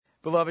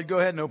Beloved, go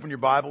ahead and open your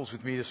Bibles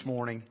with me this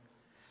morning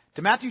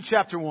to Matthew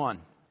chapter 1,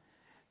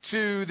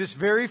 to this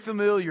very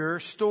familiar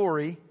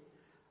story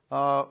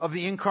of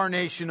the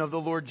incarnation of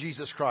the Lord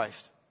Jesus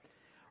Christ.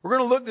 We're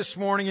going to look this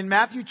morning in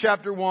Matthew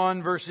chapter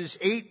 1, verses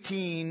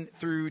 18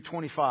 through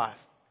 25.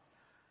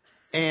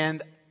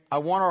 And I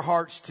want our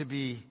hearts to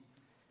be,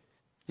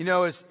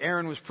 as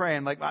Aaron was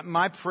praying, like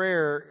my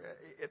prayer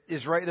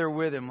is right there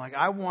with him. Like,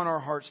 I want our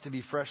hearts to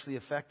be freshly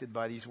affected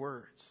by these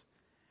words,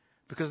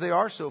 because they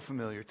are so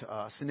familiar to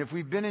us. And if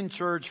we've been in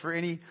church for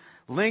any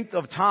length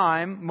of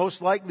time,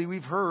 most likely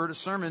we've heard a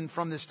sermon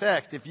from this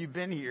text. If you've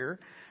been here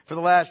for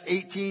the last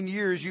 18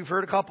 years, you've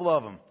heard a couple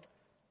of them.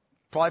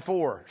 Probably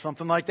 4,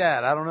 something like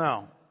that. I don't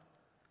know.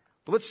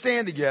 But let's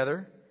stand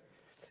together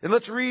and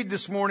let's read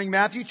this morning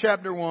Matthew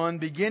chapter 1,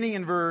 beginning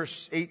in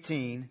verse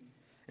 18,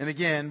 and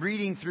again,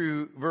 reading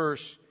through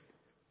verse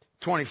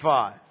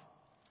 25.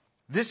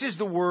 This is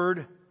the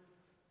word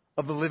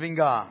of the living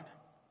God.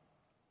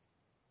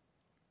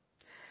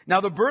 Now,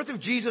 the birth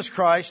of Jesus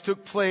Christ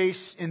took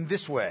place in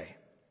this way.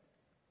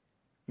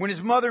 When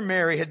his mother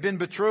Mary had been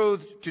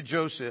betrothed to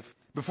Joseph,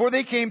 before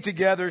they came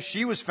together,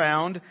 she was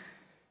found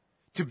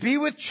to be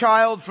with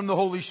child from the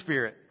Holy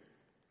Spirit.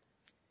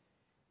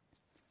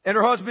 And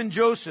her husband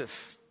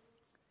Joseph,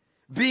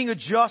 being a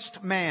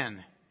just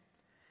man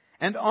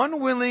and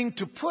unwilling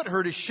to put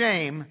her to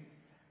shame,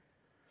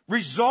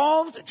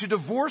 resolved to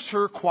divorce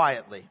her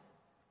quietly.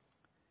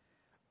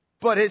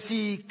 But as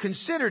he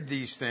considered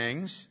these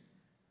things,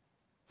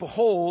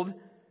 behold,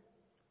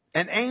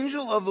 an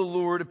angel of the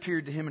Lord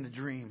appeared to him in a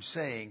dream,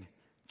 saying,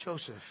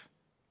 Joseph,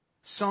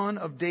 son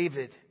of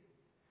David,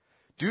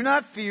 do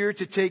not fear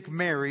to take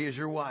Mary as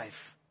your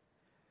wife,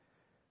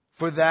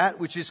 for that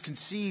which is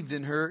conceived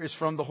in her is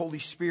from the Holy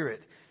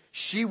Spirit.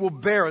 She will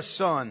bear a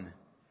son,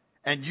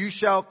 and you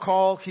shall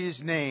call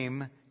his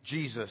name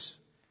Jesus,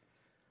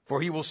 for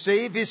he will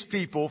save his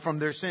people from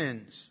their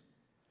sins.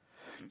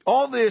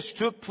 All this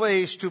took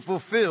place to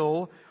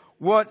fulfill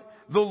what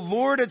the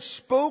Lord had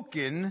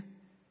spoken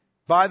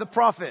by the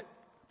prophet.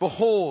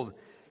 Behold,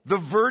 the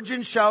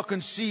virgin shall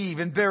conceive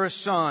and bear a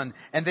son,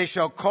 and they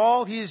shall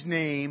call his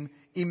name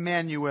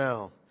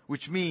Immanuel,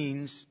 which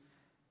means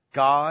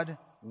God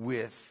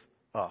with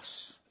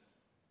us.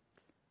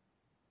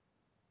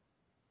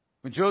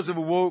 When Joseph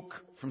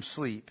awoke from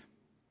sleep,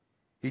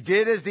 he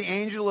did as the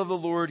angel of the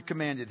Lord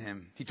commanded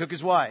him. He took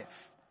his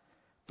wife,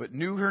 but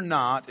knew her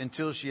not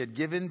until she had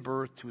given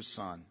birth to a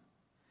son,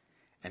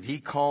 and he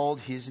called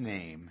his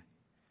name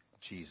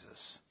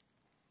Jesus.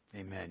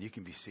 Amen. You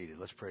can be seated.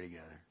 Let's pray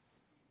together.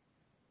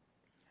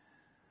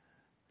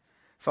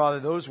 Father,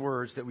 those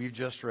words that we've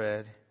just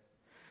read,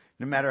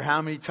 no matter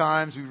how many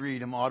times we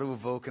read them, ought to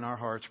evoke in our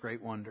hearts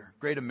great wonder,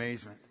 great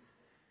amazement,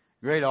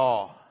 great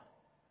awe.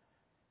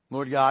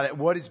 Lord God, at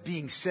what is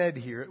being said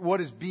here, at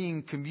what is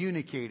being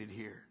communicated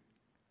here.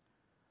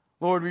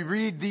 Lord, we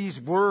read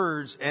these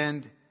words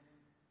and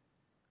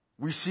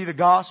we see the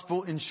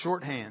gospel in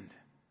shorthand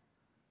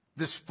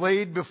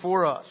displayed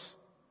before us.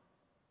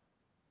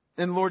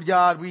 And Lord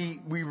God, we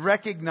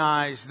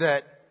recognize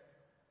that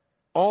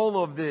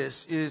all of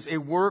this is a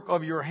work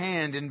of your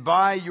hand and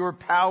by your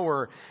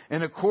power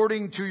and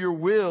according to your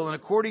will and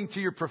according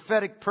to your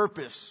prophetic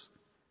purpose.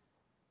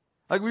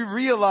 Like, we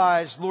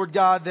realize, Lord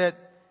God,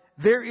 that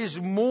there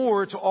is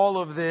more to all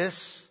of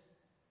this.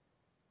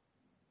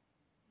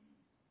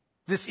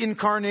 This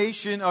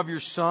incarnation of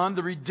your Son,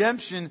 the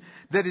redemption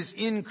that is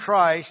in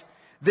Christ,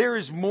 there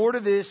is more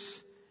to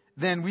this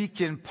than we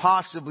can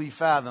possibly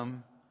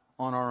fathom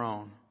on our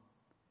own.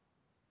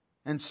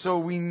 And so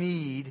we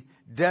need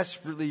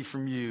desperately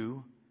from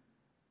you,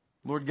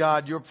 Lord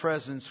God, your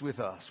presence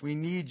with us. We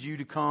need you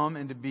to come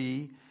and to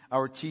be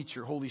our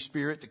teacher, Holy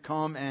Spirit, to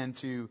come and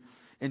to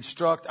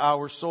instruct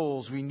our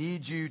souls. We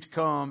need you to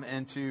come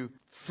and to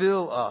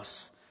fill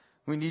us.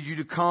 We need you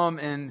to come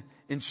and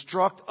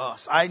instruct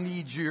us. I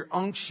need your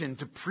unction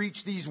to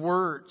preach these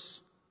words.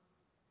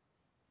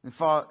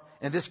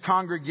 And this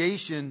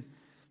congregation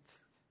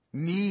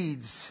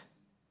needs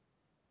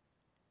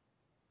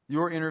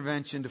your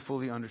intervention to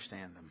fully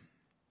understand them.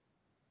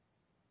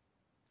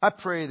 I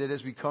pray that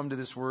as we come to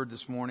this word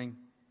this morning,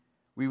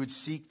 we would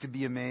seek to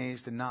be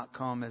amazed and not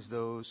come as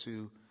those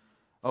who,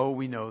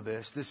 we know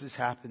this. This is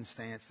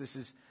happenstance. This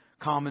is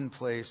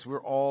commonplace.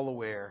 We're all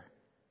aware.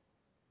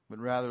 But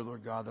rather,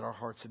 Lord God, that our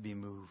hearts would be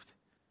moved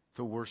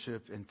to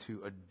worship and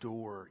to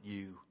adore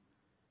you.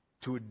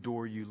 To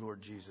adore you,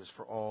 Lord Jesus,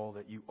 for all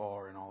that you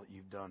are and all that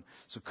you've done.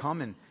 So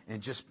come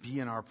and just be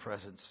in our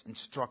presence.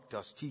 Instruct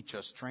us, teach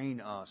us,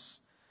 train us.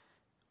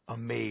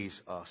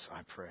 Amaze us,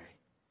 I pray.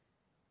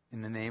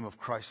 In the name of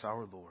Christ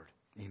our Lord.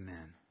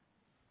 Amen.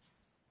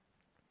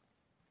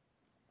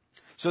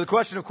 So the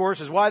question, of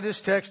course, is why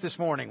this text this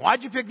morning?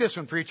 Why'd you pick this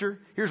one, preacher?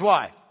 Here's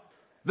why.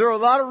 There are a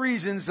lot of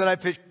reasons that I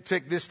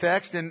picked this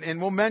text,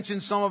 and we'll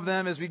mention some of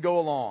them as we go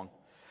along.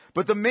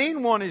 But the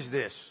main one is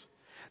this.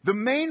 The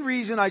main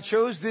reason I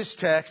chose this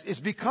text is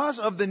because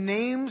of the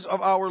names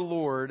of our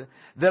Lord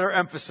that are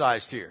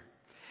emphasized here.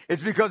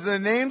 It's because of the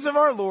names of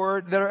our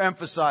Lord that are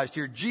emphasized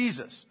here.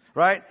 Jesus,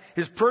 right?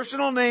 His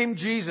personal name,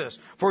 Jesus,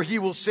 for he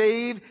will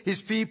save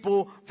his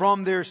people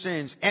from their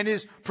sins. And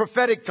his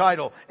prophetic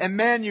title,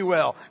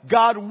 Immanuel,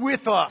 God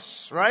with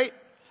us, right?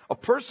 A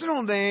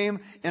personal name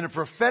and a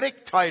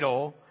prophetic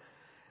title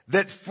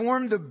that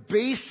form the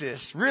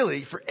basis,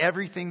 really, for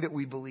everything that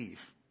we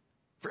believe.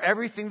 For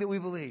everything that we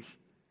believe.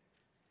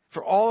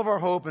 For all of our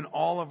hope and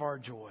all of our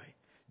joy.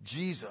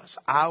 Jesus,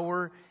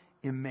 our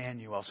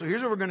Immanuel. So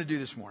here's what we're going to do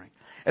this morning.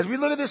 As we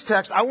look at this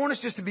text, I want us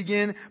just to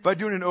begin by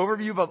doing an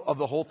overview of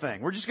the whole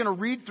thing. We're just going to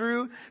read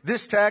through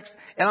this text,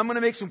 and I'm going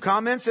to make some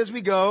comments as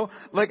we go,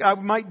 like I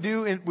might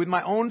do with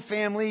my own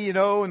family, in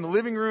the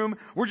living room.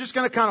 We're just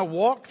going to kind of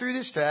walk through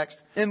this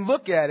text and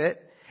look at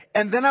it,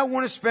 and then I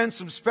want to spend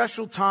some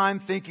special time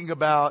thinking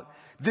about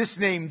this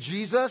name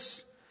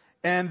Jesus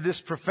and this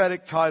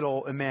prophetic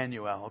title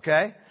Immanuel,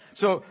 okay?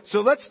 So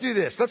let's do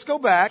this. Let's go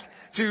back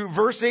to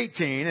verse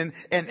 18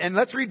 and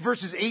let's read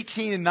verses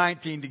 18 and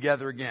 19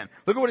 together again.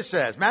 Look at what it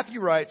says.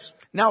 Matthew writes,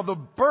 "Now the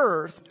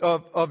birth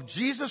of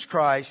Jesus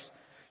Christ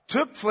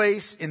took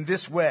place in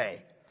this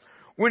way.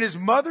 When his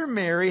mother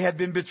Mary had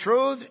been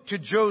betrothed to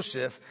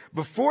Joseph,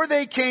 before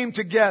they came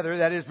together,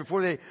 that is,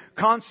 before they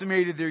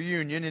consummated their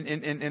union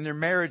and their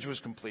marriage was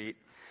complete,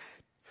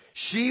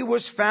 she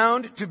was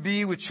found to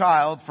be with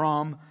child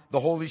from the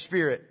Holy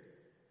Spirit.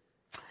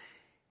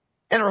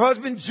 And her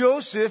husband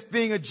Joseph,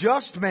 being a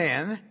just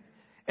man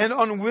and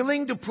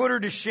unwilling to put her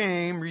to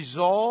shame,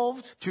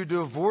 resolved to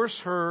divorce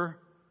her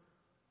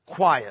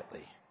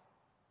quietly."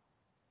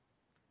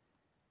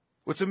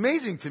 What's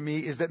amazing to me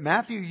is that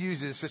Matthew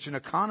uses such an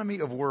economy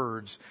of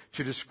words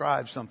to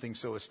describe something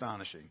so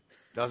astonishing,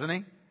 doesn't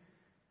he?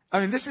 I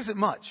mean, this isn't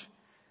much.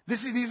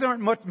 These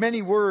aren't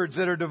many words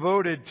that are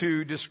devoted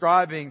to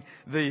describing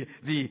the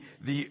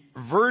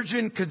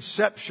virgin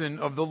conception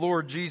of the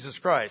Lord Jesus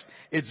Christ.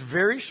 It's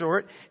very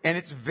short and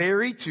it's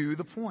very to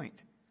the point.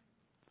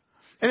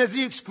 And as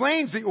he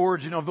explains the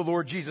origin of the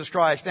Lord Jesus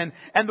Christ and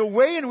the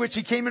way in which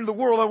he came into the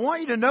world, I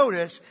want you to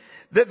notice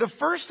that the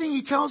first thing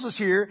he tells us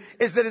here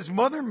is that his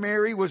mother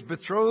Mary was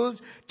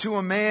betrothed to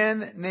a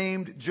man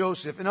named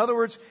Joseph. In other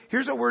words,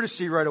 here's what we're to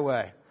see right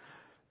away.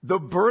 The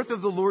birth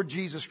of the Lord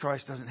Jesus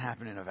Christ doesn't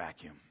happen in a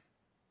vacuum.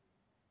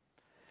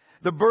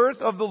 The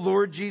birth of the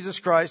Lord Jesus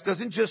Christ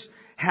doesn't just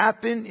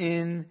happen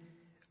in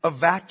a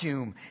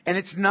vacuum. And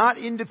it's not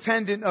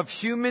independent of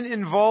human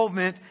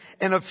involvement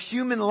and of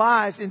human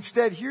lives.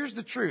 Instead, here's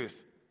the truth.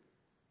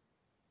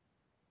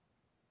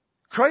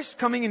 Christ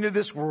coming into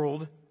this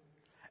world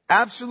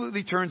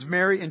absolutely turns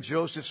Mary and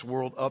Joseph's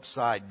world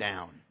upside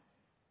down.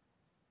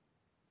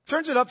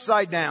 Turns it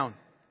upside down.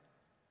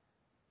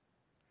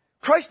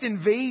 Christ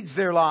invades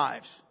their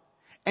lives,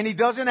 and he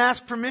doesn't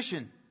ask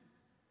permission.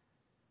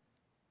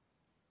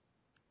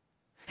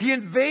 He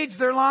invades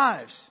their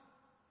lives.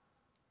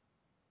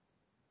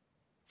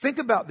 Think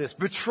about this.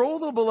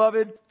 Betrothal,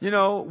 beloved,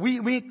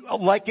 we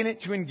liken it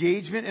to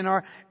engagement in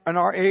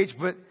our age,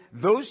 but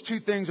those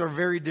two things are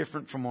very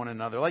different from one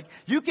another. Like,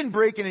 you can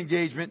break an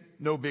engagement,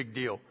 no big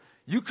deal.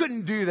 You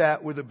couldn't do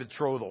that with a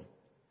betrothal.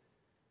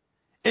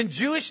 In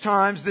Jewish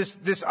times,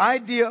 this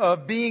idea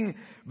of being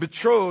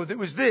betrothed, it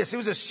was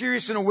a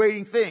serious and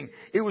awaiting thing.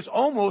 It was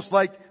almost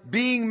like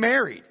being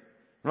married,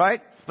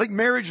 right? Like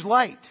marriage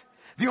light.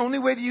 The only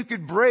way that you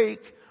could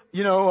break,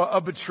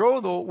 a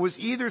betrothal was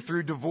either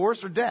through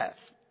divorce or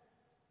death.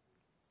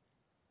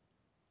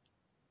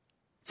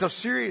 That's how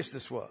serious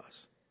this was.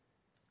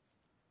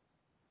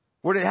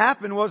 What had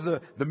happened was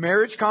the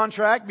marriage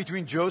contract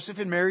between Joseph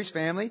and Mary's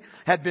family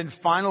had been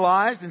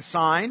finalized and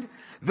signed.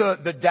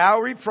 The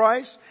dowry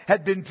price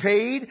had been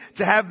paid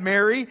to have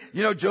Mary,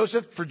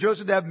 Joseph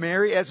to have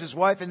Mary as his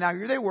wife. And now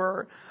here they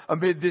were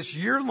amid this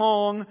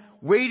year-long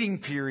waiting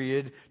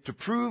period to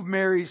prove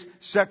Mary's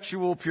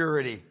sexual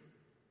purity.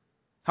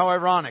 How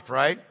ironic,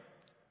 right?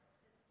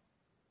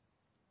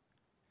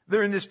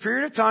 They're in this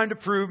period of time to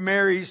prove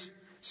Mary's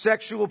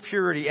sexual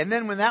purity. And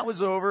then when that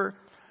was over,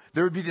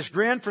 there would be this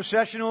grand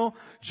processional.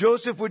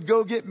 Joseph would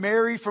go get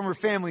Mary from her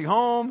family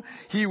home.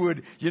 He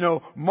would,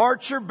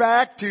 march her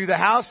back to the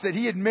house that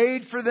he had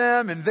made for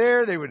them. And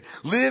there they would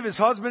live as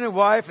husband and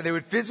wife. And they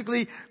would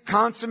physically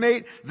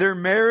consummate their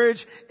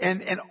marriage.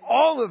 And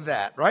all of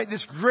that, right?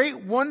 This great,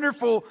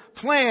 wonderful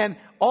plan,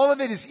 all of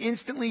it is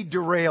instantly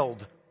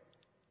derailed.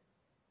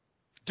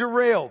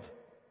 Derailed.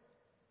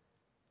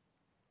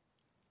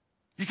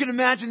 You can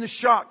imagine the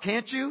shock,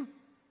 can't you?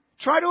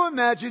 Try to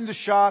imagine the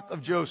shock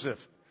of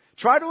Joseph.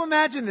 Try to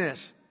imagine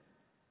this.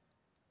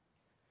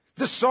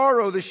 The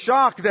sorrow, the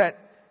shock that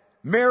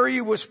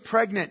Mary was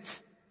pregnant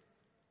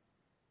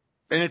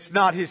and it's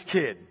not his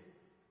kid.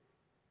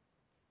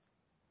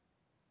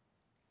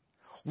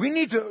 We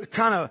need to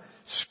kind of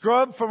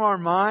scrub from our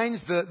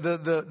minds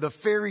the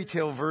fairy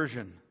tale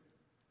version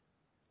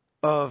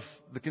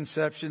of the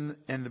conception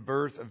and the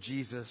birth of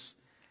Jesus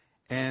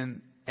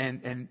and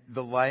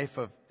the life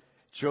of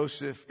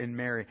Joseph and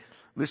Mary.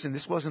 Listen,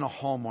 this wasn't a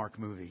Hallmark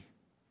movie.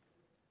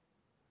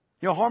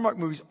 Hallmark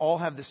movies all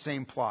have the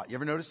same plot. You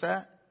ever notice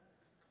that?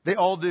 They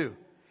all do.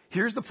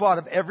 Here's the plot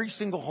of every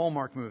single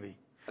Hallmark movie.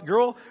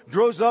 girl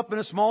grows up in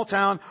a small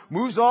town,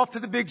 moves off to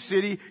the big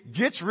city,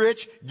 gets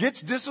rich,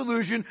 gets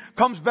disillusioned,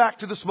 comes back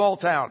to the small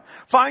town.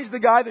 Finds the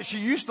guy that she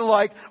used to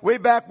like way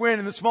back when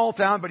in the small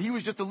town, but he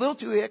was just a little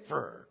too hick for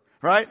her,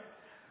 right?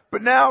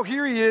 But now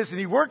here he is, and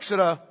he works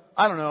at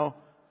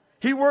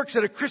he works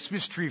at a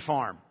Christmas tree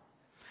farm.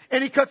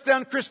 And he cuts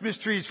down Christmas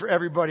trees for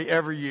everybody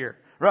every year,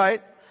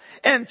 right?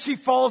 And she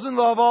falls in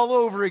love all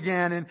over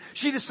again. And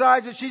she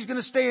decides that she's going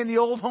to stay in the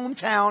old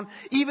hometown,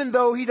 even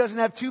though he doesn't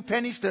have 2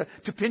 pennies to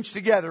pinch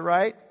together,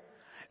 right?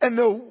 And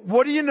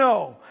what do you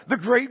know? The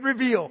great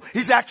reveal.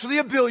 He's actually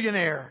a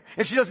billionaire.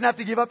 And she doesn't have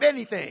to give up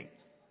anything,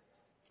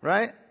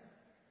 right?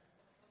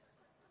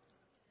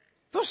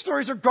 Those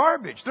stories are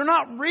garbage. They're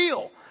not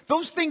real.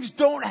 Those things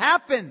don't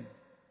happen.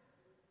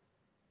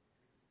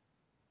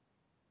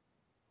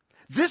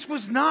 This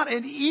was not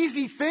an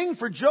easy thing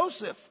for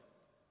Joseph.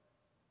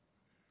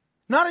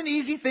 Not an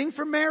easy thing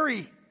for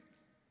Mary.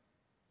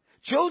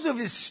 Joseph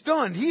is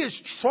stunned. He is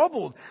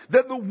troubled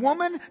that the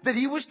woman that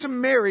he was to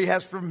marry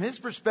has, from his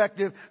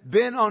perspective,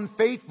 been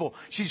unfaithful.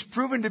 She's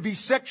proven to be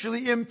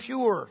sexually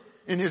impure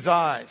in his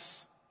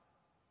eyes.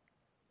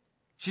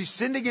 She's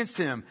sinned against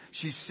him.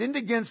 She's sinned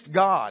against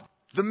God.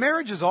 The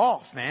marriage is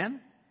off,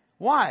 man.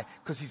 Why?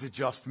 Because he's a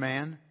just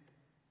man.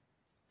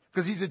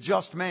 Because he's a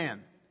just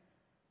man.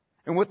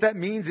 And what that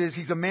means is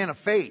he's a man of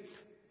faith.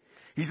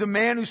 He's a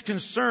man who's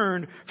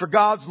concerned for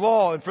God's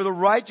law and for the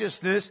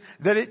righteousness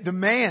that it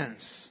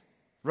demands.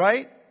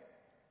 Right?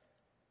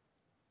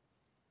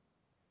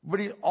 But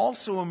he's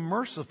also a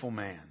merciful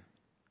man.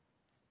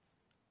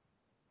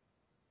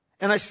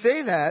 And I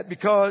say that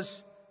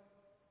because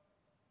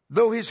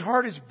though his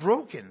heart is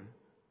broken,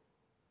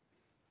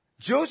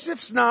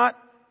 Joseph's not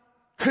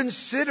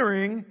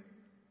considering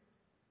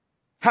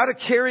how to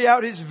carry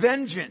out his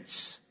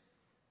vengeance.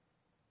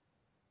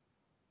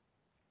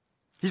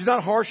 He's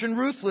not harsh and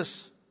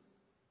ruthless.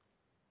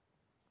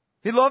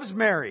 He loves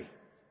Mary.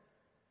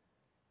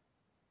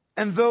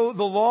 And though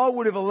the law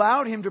would have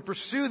allowed him to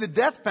pursue the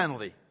death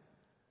penalty,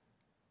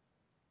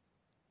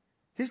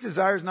 his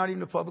desire is not even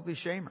to publicly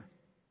shame her.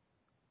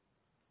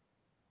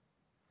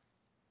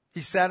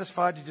 He's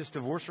satisfied to just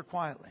divorce her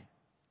quietly,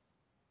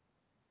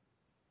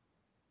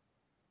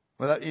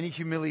 without any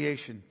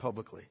humiliation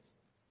publicly.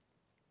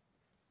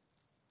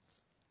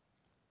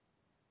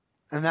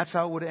 And that's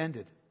how it would have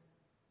ended.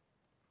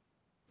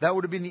 That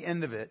would have been the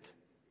end of it,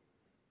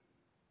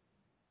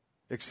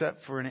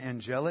 except for an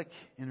angelic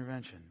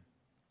intervention.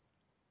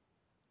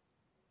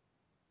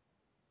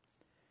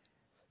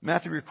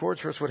 Matthew records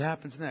for us what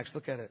happens next.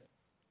 Look at it.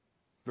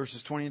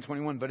 Verses 20 and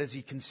 21. But as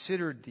he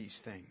considered these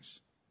things,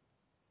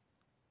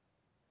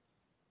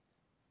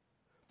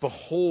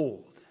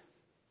 behold,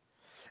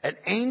 an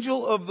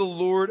angel of the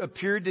Lord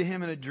appeared to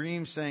him in a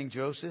dream, saying,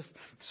 Joseph,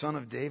 son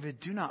of David,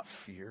 do not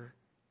fear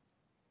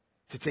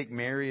to take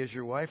Mary as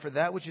your wife, for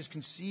that which is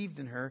conceived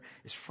in her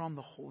is from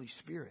the Holy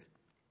Spirit.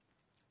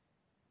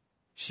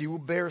 She will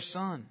bear a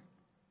son,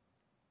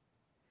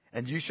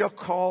 and you shall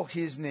call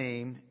his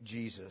name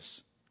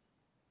Jesus,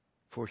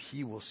 for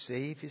he will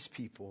save his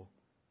people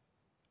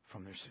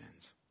from their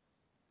sins.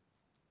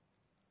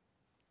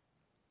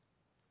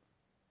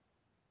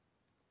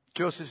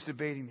 Joseph's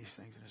debating these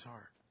things in his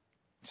heart.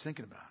 He's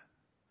thinking about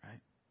it, right?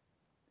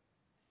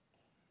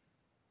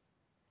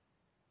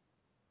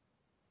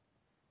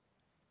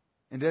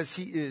 And as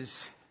he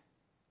is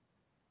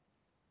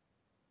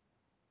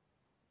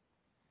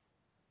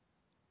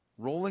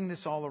rolling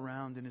this all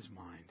around in his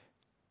mind,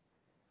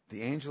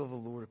 the angel of the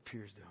Lord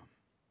appears to him.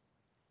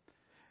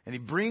 And he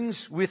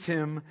brings with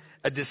him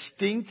a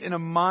distinct and a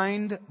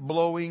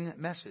mind-blowing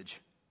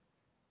message.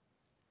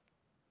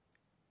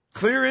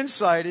 Clear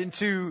insight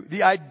into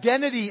the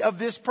identity of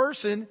this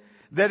person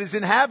that is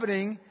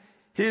inhabiting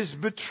his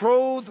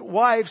betrothed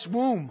wife's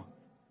womb.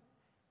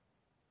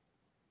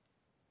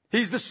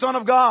 He's the Son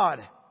of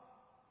God,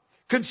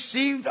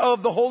 conceived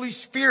of the Holy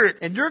Spirit,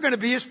 and you're going to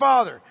be his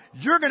father.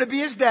 You're going to be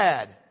his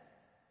dad.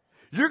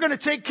 You're going to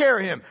take care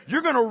of him.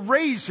 You're going to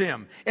raise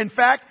him. In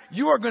fact,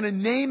 you are going to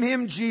name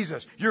him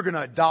Jesus. You're going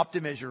to adopt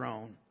him as your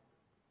own.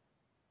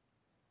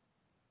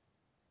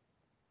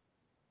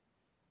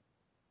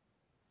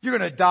 You're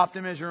going to adopt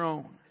him as your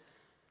own.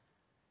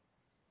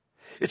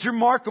 It's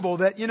remarkable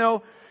that,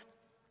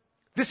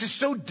 this is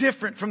so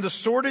different from the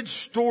sordid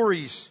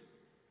stories,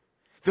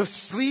 the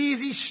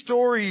sleazy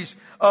stories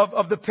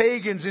of the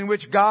pagans in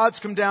which gods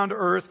come down to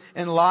earth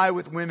and lie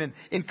with women.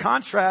 In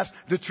contrast,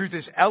 the truth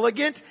is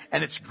elegant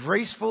and it's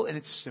graceful and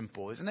it's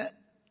simple, isn't it?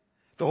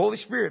 The Holy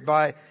Spirit,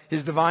 by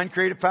his divine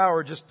creative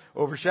power, just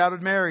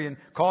overshadowed Mary and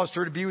caused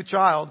her to be with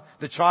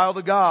the child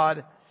of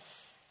God.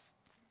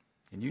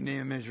 And you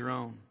name him as your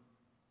own.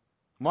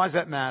 Why does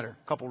that matter?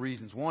 A couple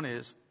reasons. One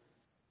is,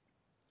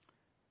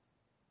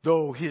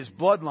 though his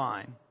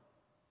bloodline,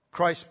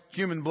 Christ's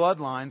human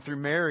bloodline through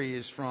Mary,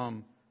 is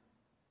from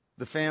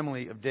the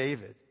family of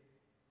David,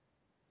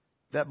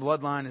 that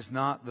bloodline is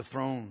not the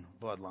throne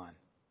bloodline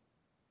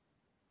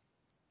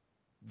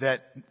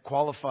that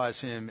qualifies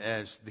him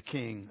as the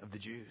king of the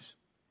Jews.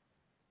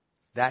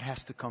 That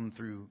has to come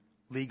through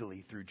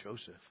legally through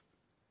Joseph.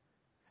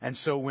 And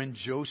so when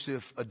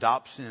Joseph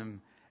adopts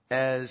him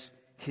as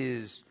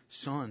his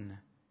son,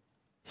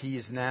 he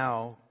is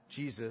now,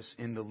 Jesus,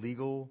 in the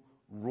legal,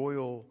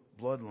 royal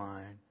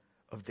bloodline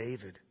of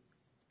David.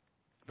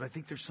 But I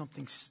think there's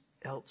something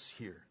else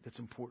here that's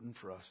important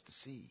for us to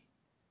see.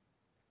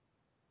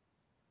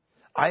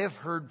 I have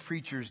heard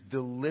preachers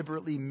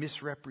deliberately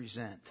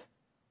misrepresent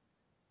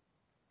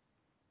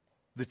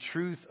the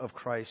truth of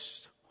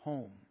Christ's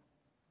home.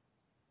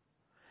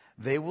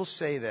 They will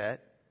say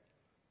that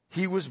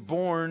he was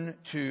born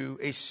to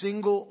a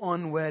single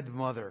unwed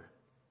mother.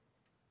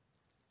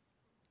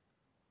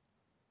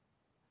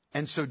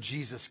 And so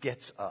Jesus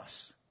gets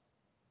us.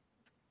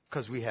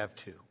 Because we have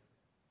two,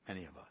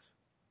 many of us.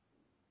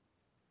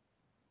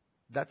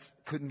 That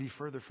couldn't be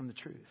further from the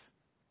truth.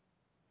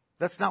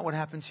 That's not what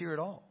happens here at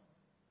all.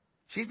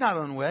 She's not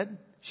unwed.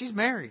 She's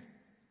married.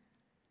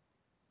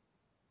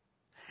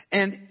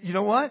 And you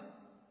know what?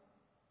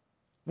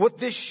 What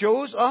this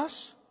shows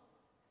us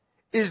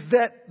is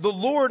that the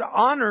Lord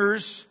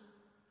honors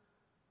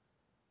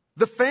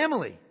the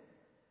family.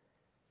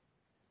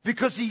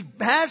 Because he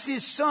has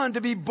his son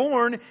to be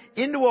born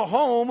into a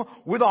home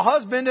with a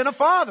husband and a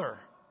father.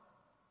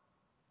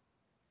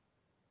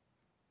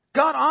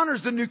 God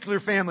honors the nuclear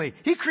family.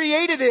 He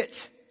created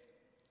it.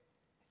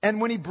 And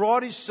when he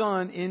brought his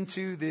son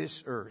into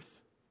this earth,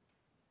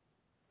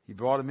 he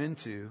brought him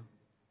into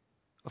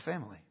a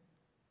family.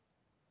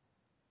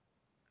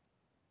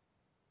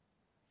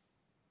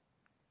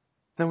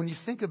 Now, when you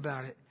think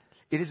about it,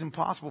 it is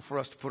impossible for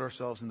us to put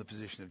ourselves in the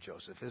position of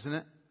Joseph, isn't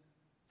it?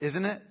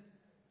 Isn't it?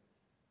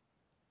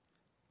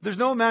 There's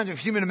no amount of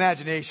human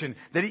imagination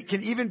that he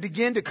can even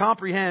begin to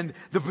comprehend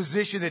the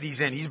position that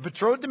he's in. He's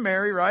betrothed to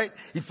Mary, right?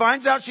 He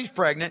finds out she's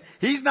pregnant.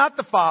 He's not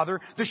the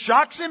father. The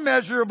shock's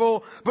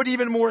immeasurable, but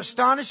even more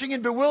astonishing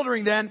and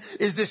bewildering then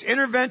is this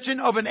intervention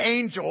of an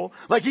angel.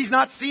 Like he's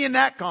not seeing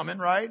that coming,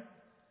 right?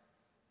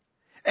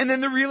 And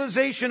then the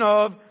realization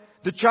of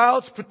the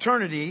child's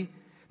paternity,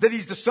 that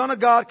he's the Son of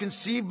God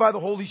conceived by the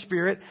Holy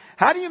Spirit.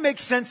 How do you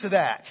make sense of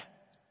that?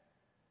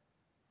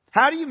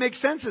 How do you make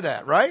sense of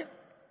that, right?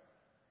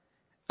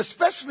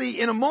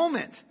 Especially in a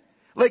moment.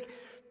 Like,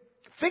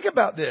 think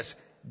about this.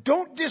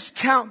 Don't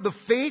discount the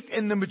faith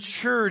and the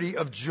maturity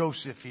of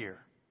Joseph here.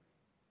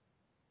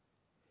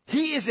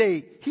 He is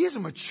a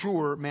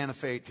mature man of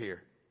faith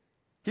here.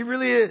 He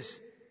really is.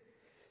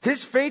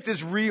 His faith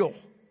is real.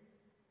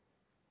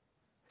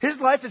 His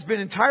life has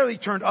been entirely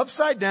turned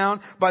upside down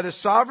by the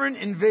sovereign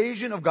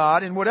invasion of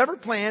God, and whatever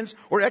plans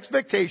or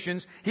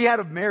expectations he had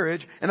of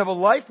marriage and of a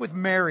life with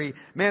Mary,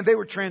 man, they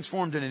were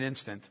transformed in an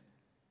instant.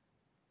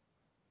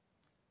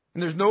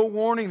 And there's no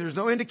warning, there's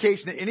no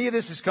indication that any of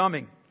this is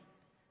coming.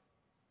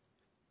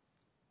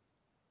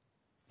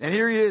 And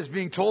here he is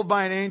being told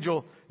by an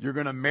angel, you're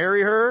going to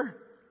marry her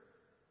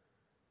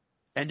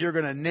and you're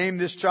going to name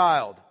this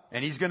child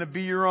and he's going to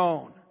be your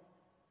own.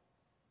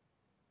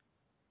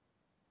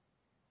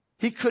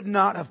 He could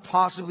not have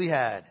possibly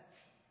had,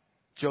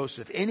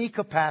 Joseph, any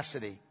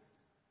capacity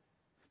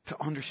to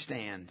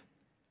understand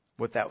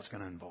what that was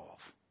going to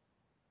involve.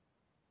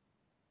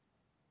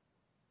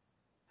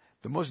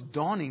 The most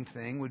daunting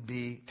thing would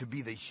be to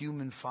be the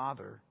human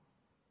father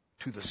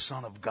to the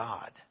Son of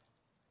God.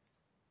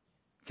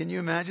 Can you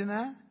imagine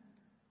that?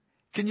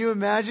 Can you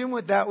imagine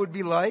what that would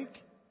be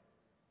like?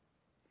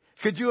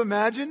 Could you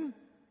imagine,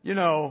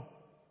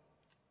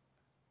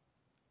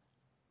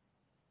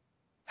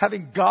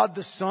 having God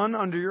the Son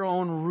under your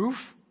own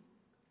roof?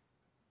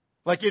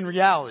 Like in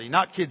reality,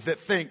 not kids that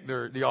think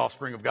they're the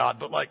offspring of God,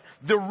 but like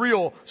the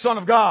real Son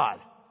of God.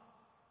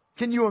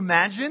 Can you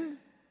imagine?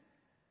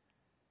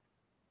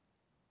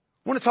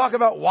 I want to talk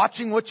about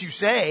watching what you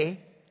say.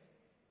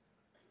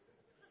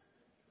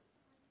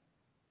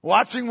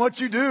 Watching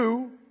what you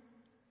do.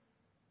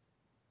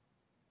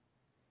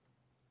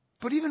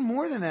 But even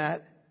more than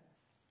that,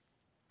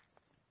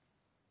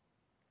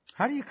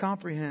 how do you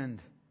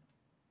comprehend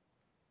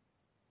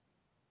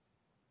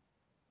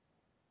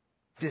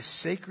this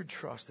sacred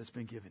trust that's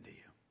been given to you?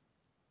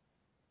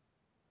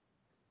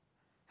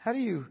 How do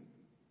you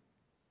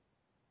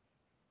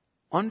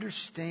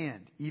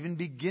understand, even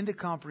begin to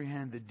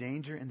comprehend the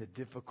danger and the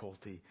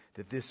difficulty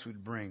that this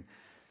would bring?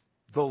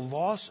 The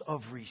loss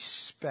of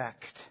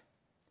respect.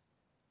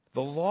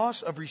 The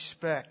loss of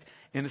respect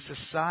in a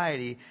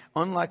society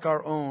unlike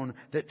our own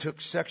that took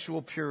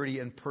sexual purity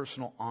and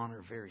personal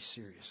honor very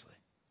seriously.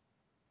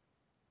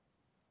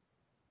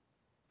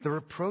 The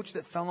reproach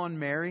that fell on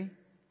Mary,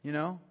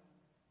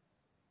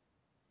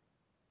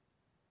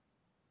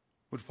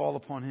 would fall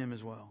upon him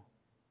as well.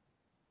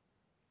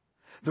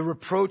 The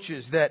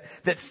reproaches that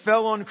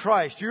fell on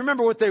Christ. Do you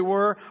remember what they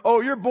were?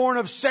 Oh, you're born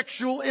of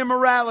sexual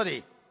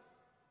immorality.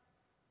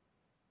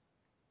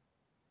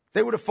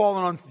 They would have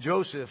fallen on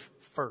Joseph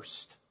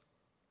first.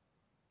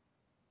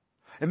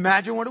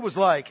 Imagine what it was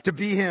like to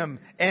be him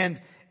and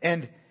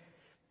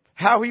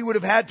how he would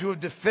have had to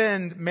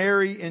defend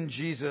Mary and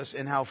Jesus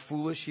and how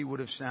foolish he would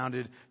have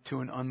sounded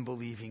to an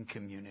unbelieving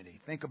community.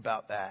 Think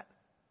about that.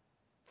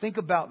 Think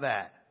about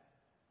that.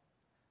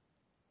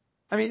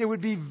 I mean, it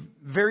would be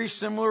very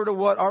similar to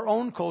what our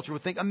own culture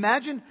would think.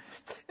 Imagine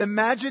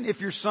if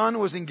your son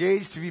was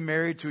engaged to be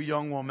married to a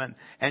young woman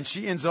and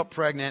she ends up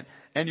pregnant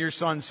and your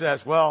son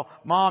says, well,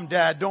 Mom,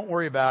 Dad, don't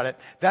worry about it.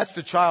 That's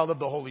the child of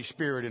the Holy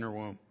Spirit in her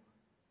womb.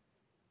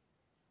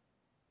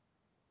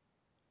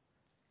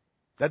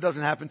 That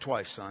doesn't happen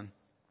twice, son.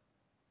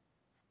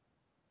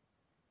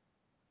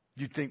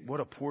 You'd think, what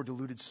a poor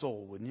deluded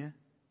soul, wouldn't you?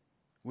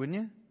 Wouldn't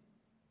you?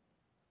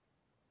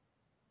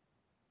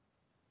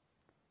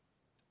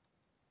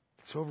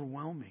 It's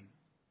overwhelming.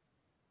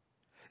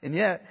 And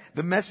yet,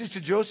 the message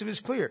to Joseph is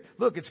clear.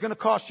 Look, it's going to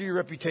cost you your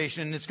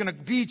reputation, and it's going to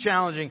be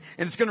challenging,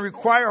 and it's going to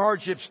require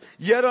hardships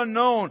yet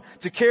unknown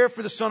to care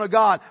for the Son of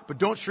God. But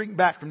don't shrink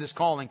back from this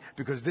calling,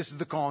 because this is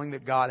the calling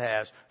that God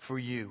has for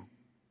you.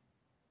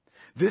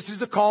 This is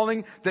the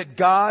calling that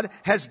God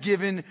has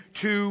given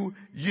to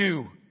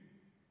you.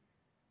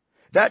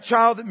 That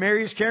child that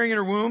Mary is carrying in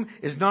her womb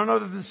is none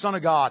other than the Son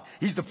of God.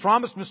 He's the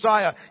promised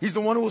Messiah. He's the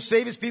one who will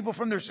save his people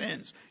from their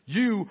sins.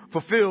 You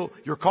fulfill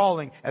your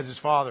calling as his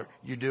father.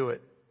 You do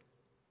it.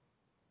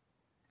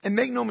 And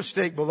make no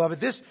mistake, beloved,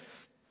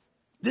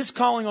 this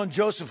calling on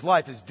Joseph's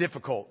life is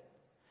difficult.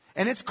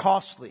 And it's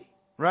costly,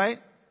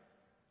 right?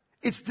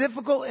 It's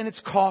difficult and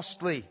it's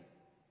costly.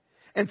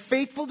 And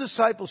faithful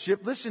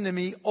discipleship, listen to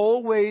me,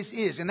 always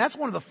is. And that's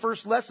one of the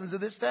first lessons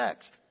of this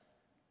text.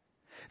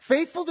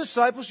 Faithful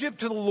discipleship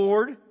to the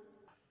Lord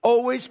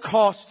always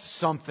costs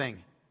something.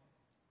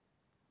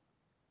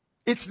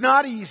 It's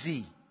not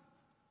easy.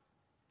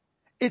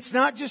 It's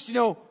not just,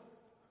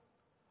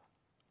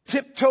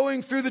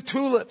 tiptoeing through the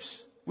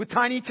tulips with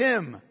Tiny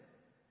Tim.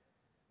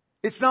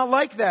 It's not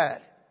like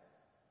that.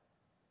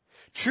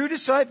 True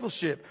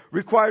discipleship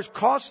requires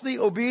costly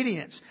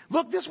obedience.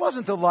 Look, this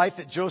wasn't the life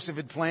that Joseph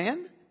had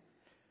planned,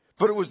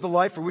 but it was the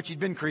life for which he'd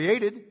been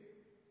created.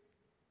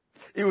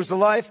 It was the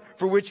life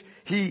for which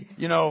he,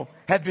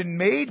 had been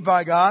made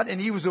by God,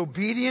 and he was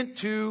obedient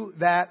to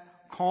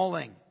that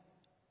calling.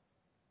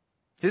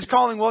 His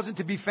calling wasn't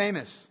to be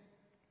famous.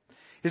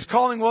 His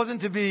calling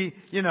wasn't to be,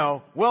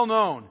 well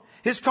known.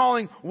 His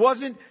calling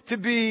wasn't to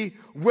be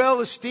well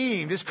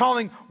esteemed. His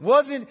calling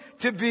wasn't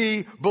to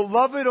be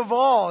beloved of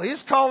all.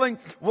 His calling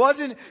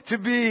wasn't to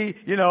be,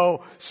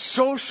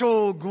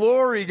 social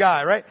glory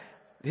guy, right?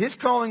 His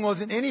calling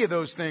wasn't any of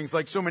those things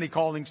like so many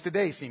callings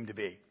today seem to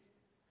be.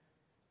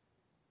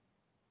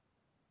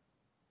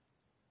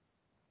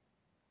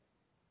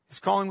 His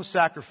calling was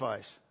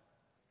sacrifice.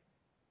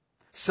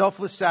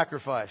 Selfless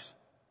sacrifice.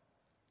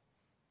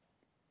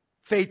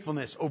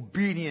 Faithfulness,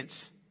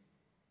 obedience.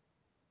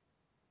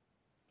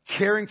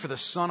 Caring for the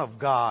Son of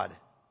God.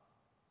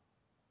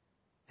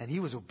 And he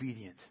was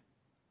obedient.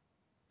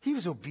 He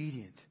was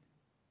obedient.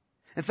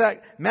 In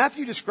fact,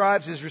 Matthew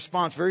describes his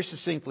response very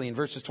succinctly in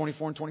verses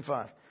 24 and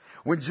 25.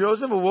 When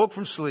Joseph awoke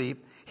from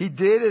sleep, he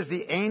did as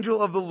the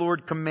angel of the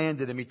Lord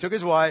commanded him. He took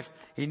his wife,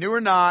 he knew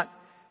her not,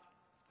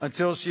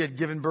 until she had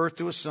given birth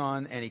to a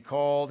son, and he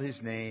called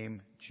his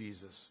name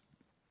Jesus.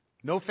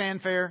 No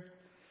fanfare,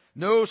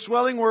 no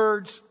swelling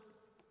words,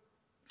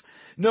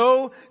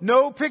 no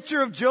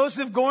picture of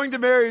Joseph going to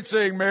Mary and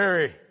saying,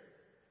 Mary,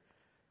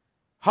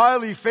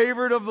 highly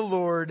favored of the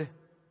Lord,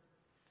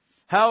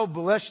 how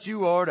blessed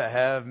you are to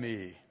have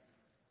me.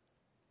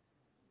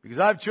 Because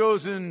I've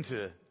chosen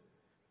to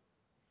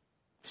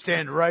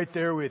stand right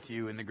there with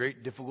you in the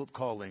great difficult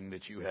calling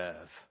that you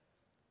have.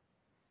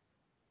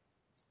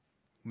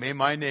 May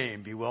my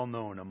name be well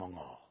known among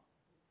all.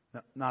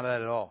 No, not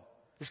that at all.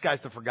 This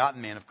guy's the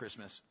forgotten man of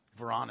Christmas, if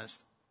we're honest.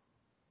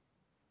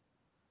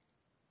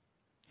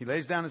 He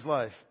lays down his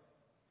life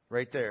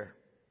right there.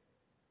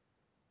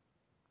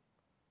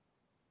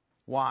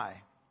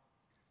 Why?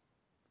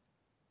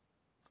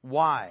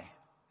 Why?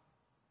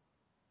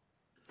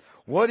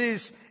 What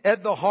is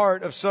at the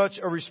heart of such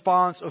a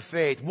response of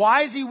faith?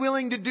 Why is he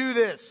willing to do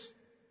this?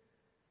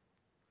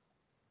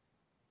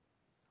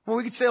 Well,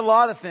 we could say a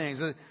lot of things.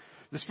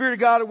 The Spirit of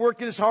God had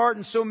worked in his heart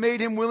and so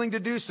made him willing to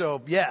do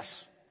so.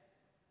 Yes.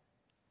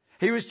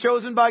 He was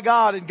chosen by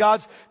God, and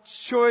God's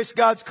choice,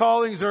 God's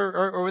callings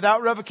are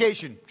without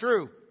revocation.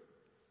 True.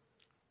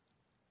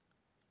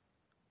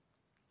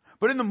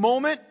 But in the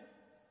moment,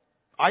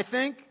 I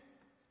think,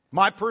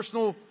 my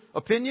personal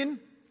opinion,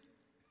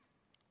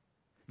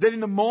 that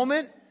in the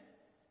moment,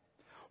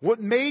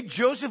 what made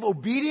Joseph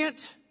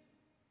obedient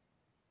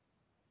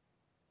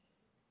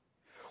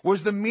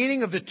was the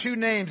meaning of the two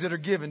names that are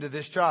given to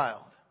this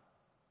child.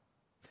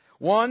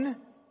 One,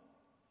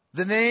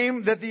 the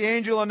name that the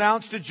angel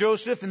announced to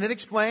Joseph and then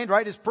explained,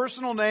 right? His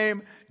personal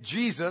name,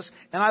 Jesus.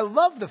 And I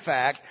love the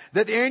fact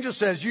that the angel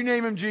says, you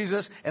name him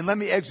Jesus, and let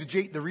me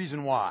exegete the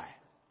reason why.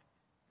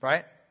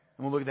 Right?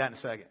 And we'll look at that in a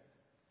second.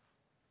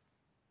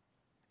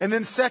 And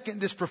then second,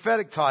 this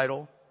prophetic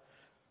title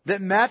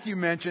that Matthew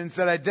mentions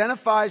that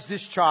identifies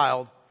this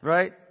child,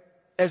 right,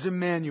 as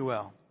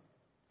Immanuel,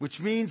 which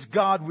means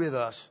God with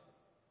us.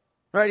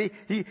 Right?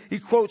 He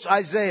quotes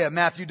Isaiah,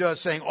 Matthew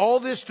does, saying, all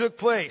this took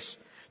place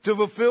to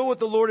fulfill what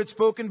the Lord had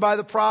spoken by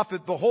the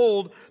prophet.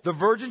 Behold, the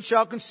virgin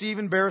shall conceive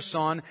and bear a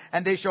son,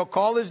 and they shall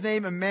call his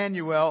name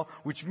Immanuel,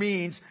 which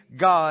means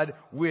God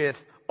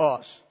with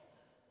us.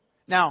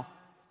 Now,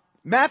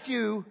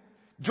 Matthew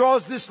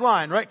draws this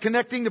line, right?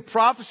 Connecting the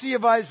prophecy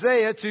of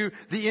Isaiah to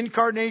the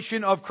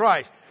incarnation of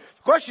Christ.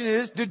 The question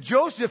is, did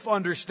Joseph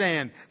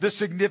understand the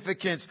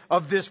significance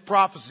of this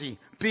prophecy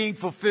being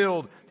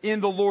fulfilled in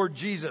the Lord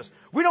Jesus?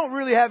 We don't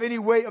really have any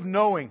way of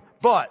knowing,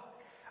 but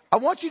I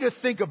want you to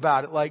think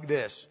about it like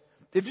this.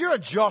 If you're a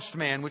just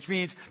man, which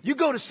means you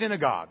go to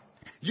synagogue,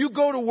 you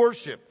go to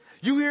worship,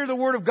 you hear the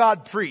Word of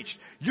God preached,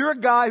 you're a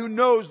guy who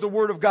knows the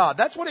Word of God.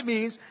 That's what it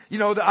means,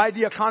 the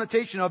idea,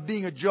 connotation of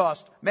being a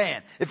just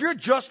man. If you're a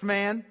just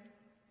man,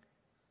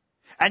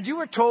 and you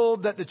were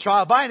told that the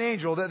child, by an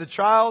angel, that the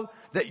child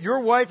that your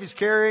wife is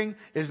carrying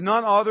is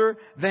none other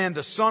than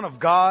the Son of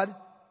God,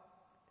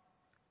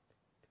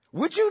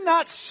 would you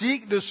not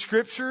seek the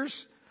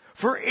Scriptures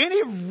for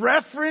any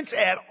reference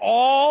at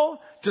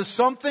all to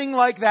something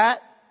like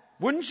that?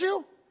 Wouldn't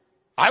you?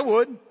 I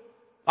would.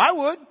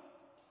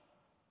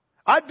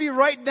 I'd be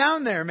right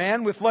down there,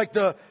 man, with like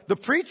the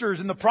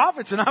preachers and the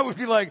prophets, and I would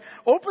be like,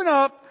 open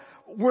up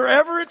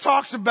wherever it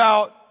talks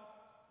about,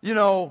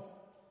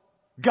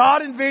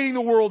 God invading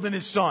the world and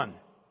His Son.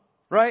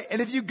 Right?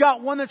 And if you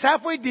got one that's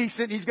halfway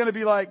decent, he's going to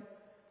be like,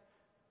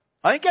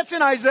 I think that's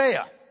in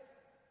Isaiah.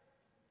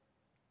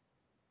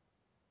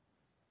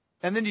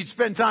 And then you'd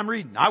spend time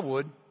reading. I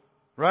would.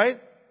 Right?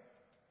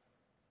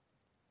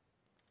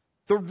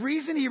 The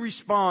reason he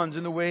responds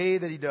in the way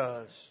that he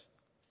does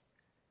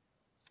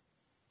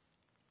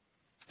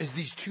is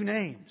these two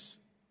names.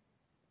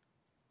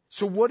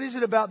 So what is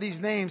it about these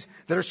names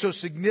that are so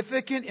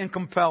significant and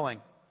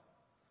compelling?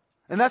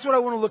 And that's what I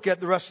want to look at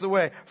the rest of the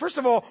way. First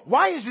of all,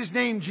 why is his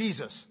name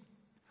Jesus?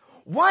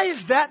 Why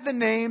is that the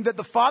name that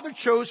the Father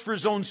chose for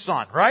His own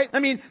Son, right?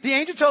 I mean, the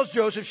angel tells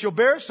Joseph, she'll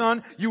bear a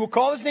son, you will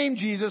call his name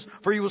Jesus,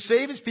 for He will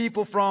save His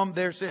people from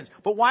their sins.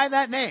 But why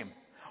that name?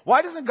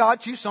 Why doesn't God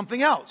choose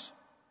something else?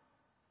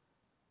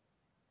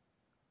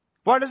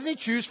 Why doesn't He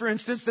choose, for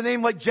instance, the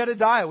name like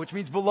Jedediah, which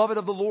means beloved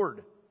of the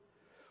Lord?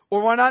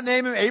 Or why not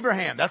name him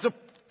Abraham? That's a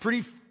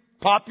pretty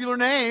popular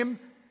name,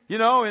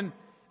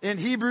 in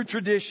Hebrew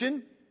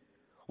tradition.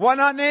 Why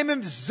not name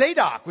him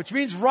Zadok, which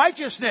means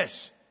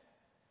righteousness?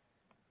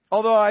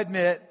 Although I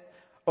admit,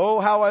 oh,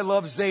 how I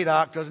love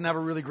Zadok doesn't have a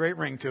really great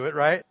ring to it,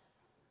 right?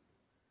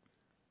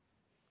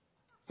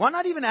 Why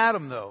not even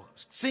Adam, though?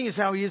 Seeing as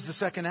how he is the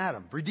second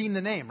Adam. Redeem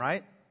the name,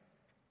 right?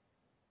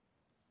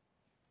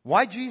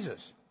 Why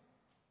Jesus?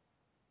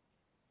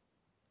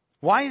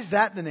 Why is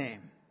that the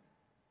name?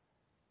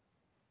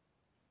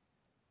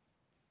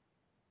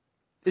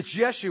 It's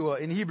Yeshua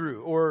in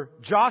Hebrew or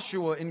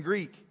Joshua in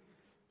Greek.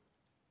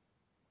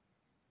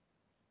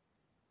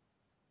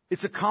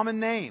 It's a common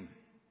name.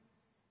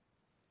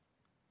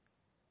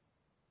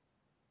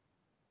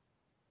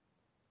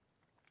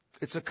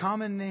 It's a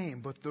common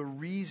name, but the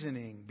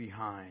reasoning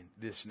behind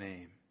this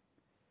name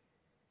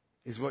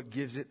is what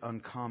gives it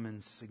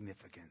uncommon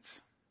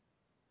significance.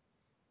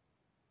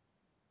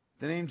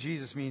 The name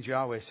Jesus means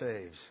Yahweh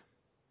saves,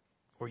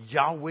 or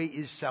Yahweh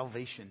is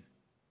salvation.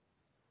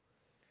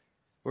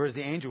 Or as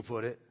the angel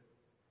put it,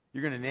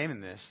 you're going to name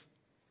him this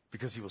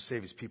because He will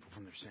save His people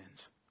from their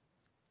sins.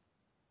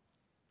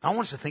 I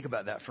want us to think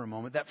about that for a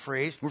moment. That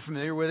phrase, we're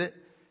familiar with it.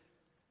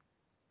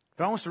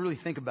 But I want us to really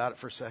think about it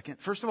for a second.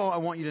 First of all, I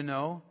want you to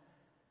know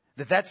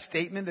that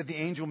statement that the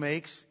angel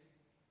makes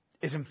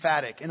is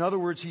emphatic. In other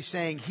words, he's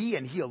saying He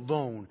and He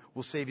alone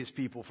will save His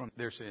people from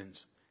their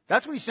sins.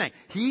 That's what he's saying.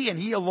 He and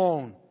He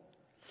alone.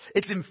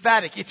 It's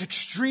emphatic. It's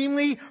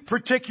extremely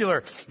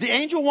particular. The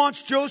angel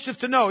wants Joseph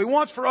to know. He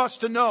wants for us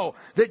to know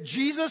that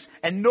Jesus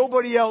and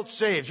nobody else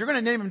saves. You're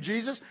going to name Him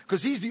Jesus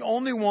because He's the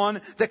only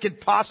one that can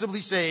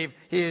possibly save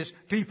His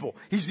people.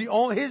 His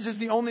is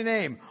the only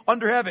name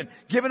under heaven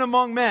given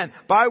among men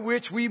by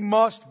which we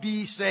must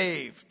be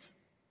saved.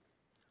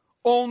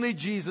 Only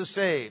Jesus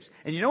saves.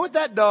 And you know what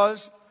that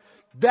does?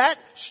 That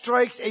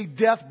strikes a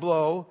death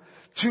blow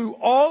to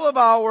all of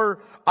our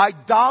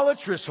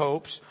idolatrous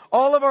hopes,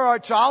 all of our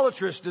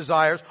idolatrous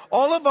desires,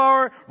 all of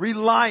our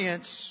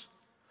reliance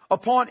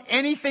upon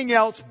anything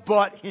else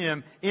but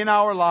Him in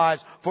our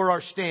lives for our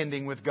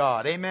standing with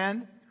God.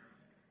 Amen?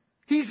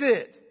 He's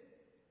it.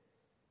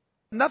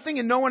 Nothing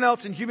and no one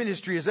else in human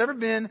history has ever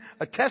been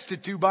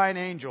attested to by an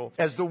angel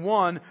as the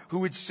one who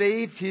would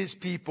save His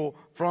people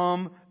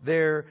from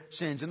their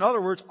sins. In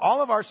other words,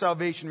 all of our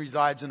salvation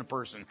resides in a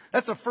person.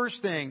 That's the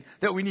first thing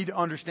that we need to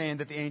understand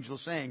that the angel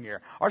is saying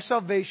here. Our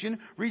salvation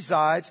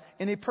resides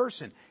in a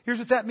person. Here's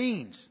what that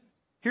means.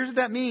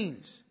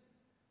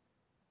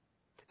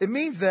 It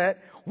means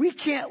that we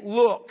can't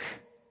look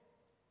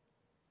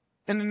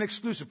in an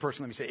exclusive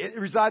person, let me say. It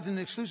resides in an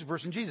exclusive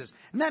person, Jesus.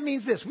 And that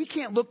means this. We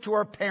can't look to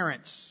our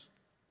parents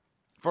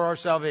for our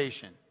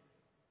salvation.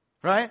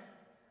 Right?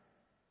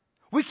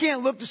 We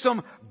can't look to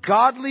some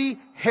godly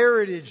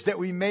heritage that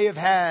we may have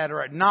had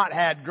or not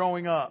had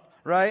growing up.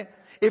 Right?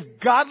 If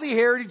godly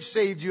heritage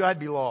saved you, I'd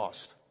be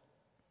lost.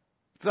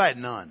 Because I had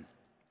none.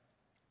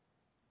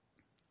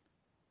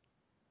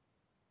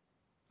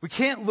 We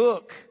can't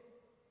look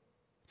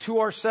to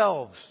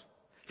ourselves,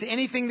 to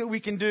anything that we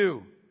can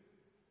do.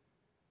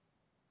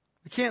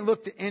 We can't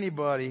look to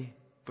anybody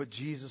but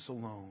Jesus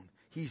alone.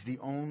 He's the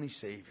only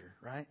Savior,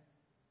 right?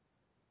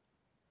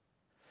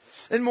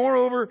 And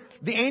moreover,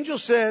 the angel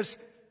says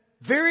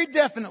very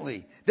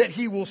definitely that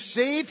He will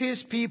save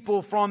His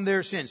people from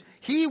their sins.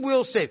 He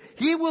will save.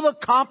 He will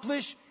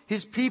accomplish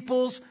His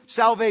people's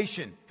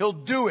salvation. He'll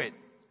do it.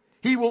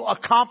 He will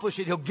accomplish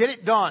it. He'll get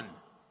it done.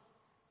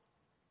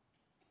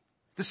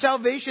 The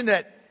salvation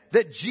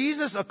that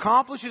Jesus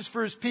accomplishes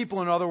for His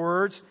people, in other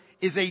words,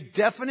 is a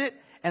definite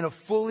and a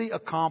fully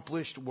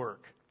accomplished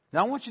work.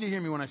 Now I want you to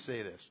hear me when I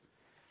say this.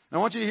 And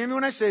I want you to hear me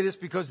when I say this,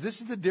 because this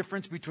is the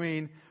difference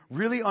between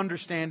really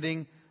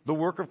understanding the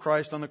work of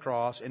Christ on the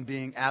cross and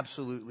being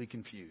absolutely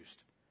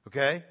confused.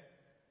 Okay?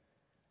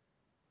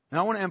 Now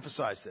I want to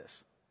emphasize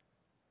this.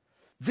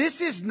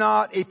 This is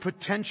not a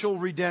potential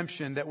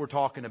redemption that we're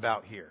talking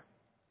about here.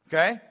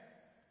 Okay?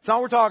 That's not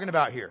what we're talking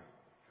about here.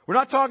 We're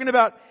not talking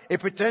about a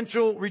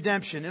potential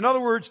redemption. In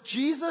other words,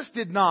 Jesus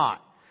did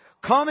not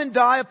come and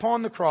die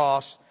upon the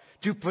cross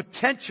to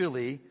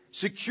potentially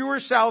secure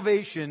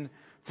salvation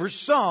for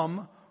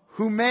some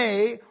who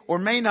may or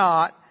may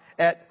not,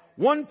 at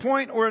one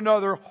point or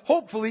another,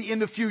 hopefully in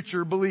the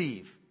future,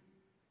 believe.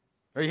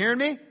 Are you hearing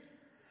me?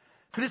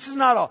 This is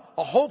not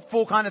a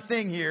hopeful kind of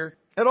thing here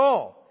at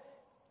all.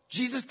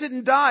 Jesus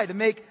didn't die to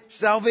make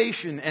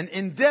salvation an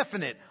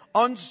indefinite,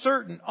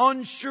 uncertain,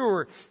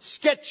 unsure,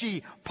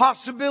 sketchy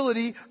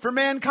possibility for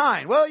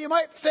mankind. Well, you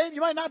might say it,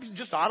 you might not,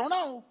 just I don't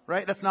know,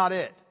 right? That's not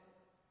it.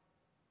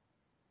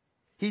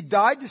 He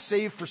died to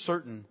save for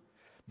certain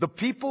the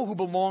people who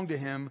belong to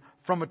Him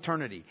from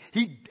eternity.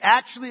 He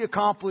actually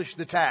accomplished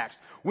the task.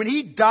 When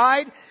He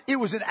died, it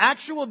was an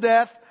actual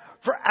death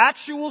for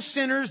actual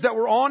sinners that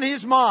were on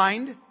His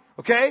mind,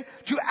 okay,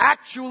 to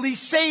actually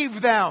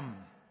save them.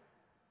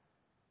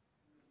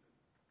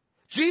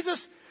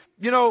 Jesus,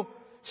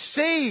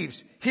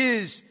 saves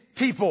His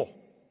people.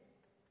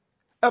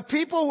 A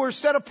people who are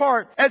set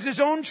apart as His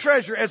own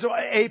treasure, as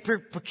a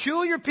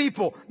peculiar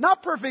people,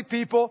 not perfect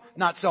people,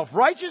 not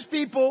self-righteous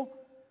people,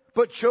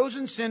 but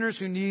chosen sinners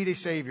who need a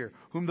Savior,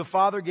 whom the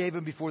Father gave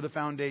Him before the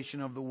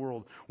foundation of the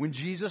world. When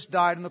Jesus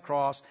died on the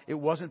cross, it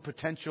wasn't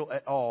potential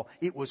at all.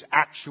 It was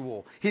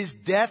actual. His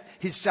death,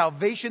 His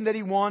salvation that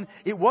He won,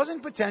 it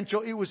wasn't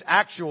potential, it was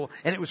actual.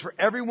 And it was for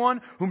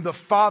everyone whom the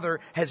Father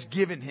has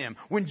given Him.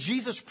 When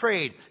Jesus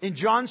prayed in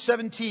John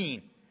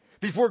 17,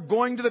 before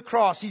going to the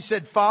cross, He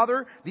said,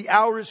 Father, the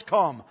hour is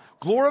come.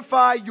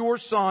 Glorify your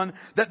Son,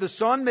 that the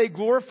Son may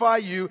glorify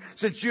you,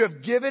 since you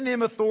have given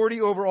Him authority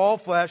over all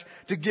flesh,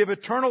 to give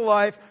eternal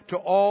life to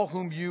all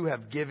whom you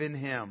have given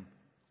Him.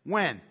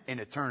 When? In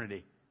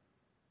eternity.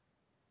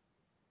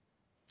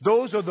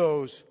 Those are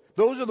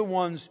the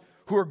ones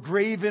who are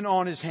graven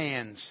on His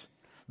hands.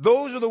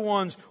 Those are the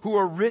ones who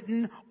are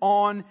written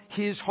on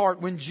His heart.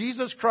 When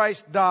Jesus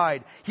Christ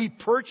died, He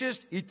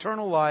purchased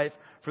eternal life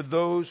for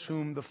those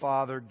whom the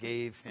Father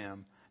gave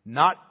Him.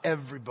 Not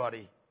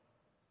everybody.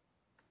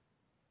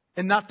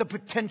 And not the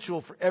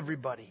potential for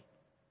everybody.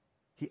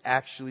 He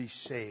actually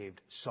saved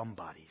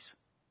somebody's.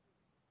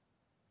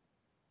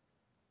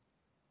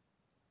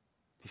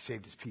 He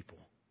saved His people.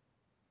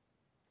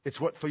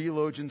 It's what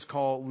theologians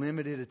call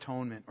limited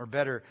atonement, or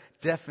better,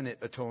 definite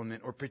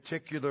atonement, or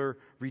particular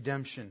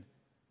redemption.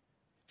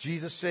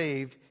 Jesus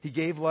saved. He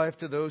gave life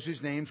to those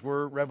whose names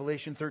were,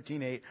 Revelation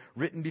 13:8,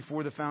 written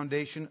before the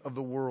foundation of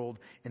the world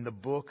in the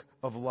book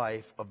of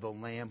life of the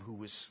Lamb who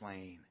was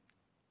slain.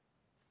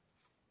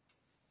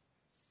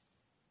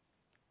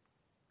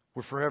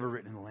 We're forever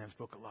written in the Lamb's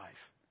book of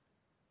life.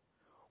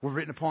 We're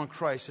written upon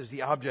Christ as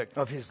the object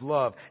of His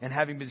love. And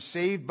having been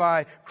saved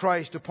by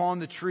Christ upon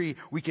the tree,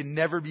 we can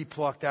never be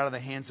plucked out of the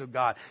hands of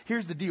God.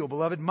 Here's the deal,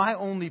 beloved. My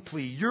only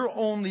plea, your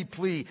only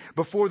plea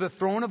before the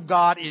throne of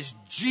God is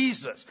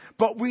Jesus.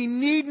 But we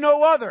need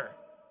no other.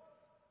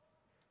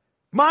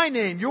 My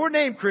name, your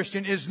name,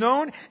 Christian, is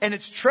known and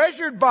it's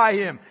treasured by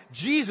Him.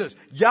 Jesus,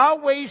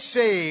 Yahweh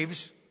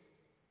saves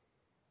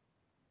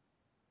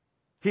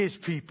His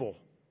people.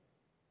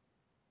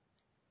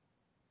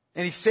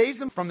 And He saves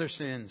them from their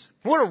sins.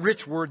 What a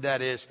rich word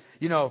that is,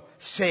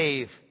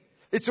 save.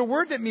 It's a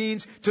word that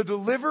means to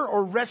deliver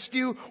or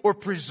rescue or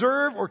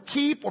preserve or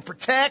keep or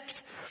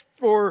protect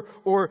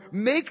or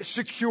make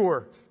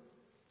secure.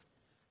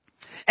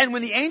 And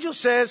when the angel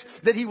says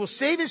that He will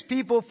save His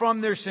people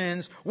from their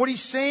sins, what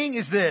He's saying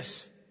is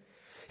this.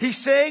 He's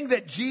saying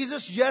that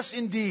Jesus, yes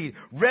indeed,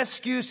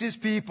 rescues His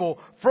people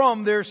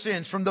from their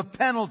sins, from the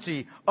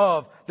penalty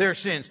of their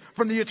sins,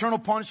 from the eternal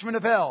punishment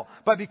of hell,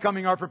 by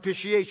becoming our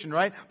propitiation,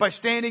 right? By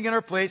standing in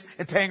our place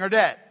and paying our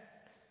debt.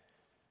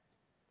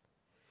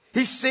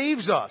 He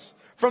saves us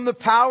from the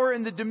power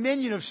and the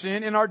dominion of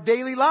sin in our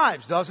daily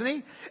lives, doesn't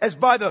He? As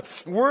by the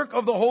work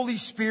of the Holy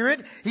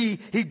Spirit, He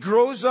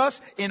grows us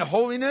in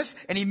holiness,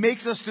 and He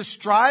makes us to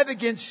strive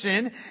against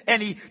sin,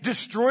 and He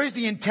destroys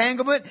the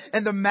entanglement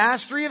and the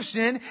mastery of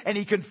sin, and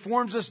He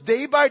conforms us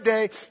day by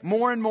day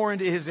more and more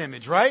into His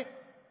image, right?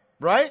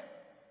 Right?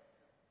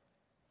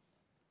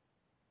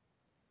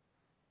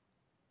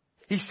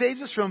 He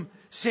saves us from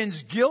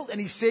sin's guilt,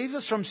 and He saves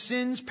us from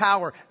sin's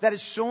power. That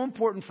is so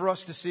important for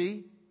us to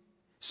see.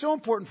 So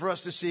important for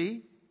us to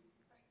see.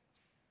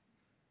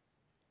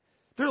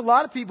 There are a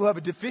lot of people who have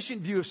a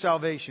deficient view of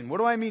salvation. What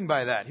do I mean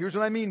by that? Here's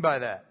what I mean by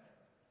that.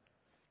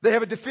 They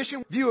have a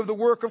deficient view of the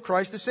work of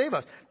Christ to save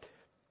us.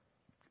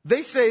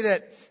 They say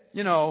that,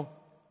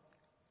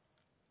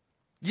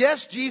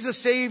 yes, Jesus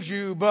saves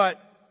you,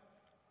 but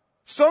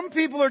some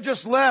people are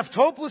just left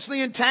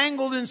hopelessly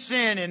entangled in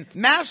sin and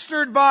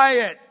mastered by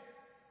it.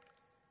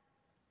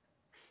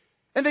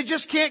 And they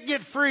just can't get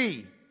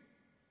free.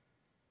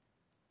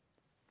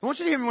 I want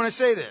you to hear me when I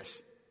say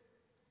this.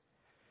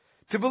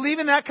 To believe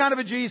in that kind of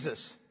a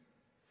Jesus,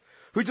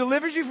 who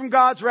delivers you from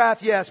God's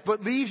wrath, yes,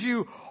 but leaves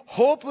you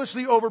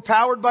hopelessly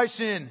overpowered by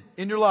sin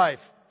in your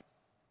life,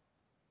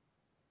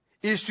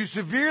 is to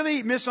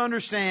severely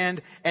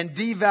misunderstand and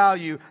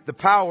devalue the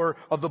power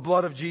of the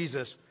blood of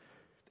Jesus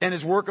and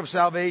His work of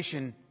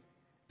salvation.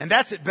 And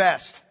that's at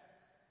best.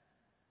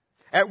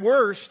 At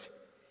worst,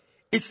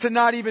 it's to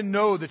not even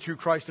know the true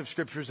Christ of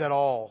Scriptures at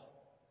all.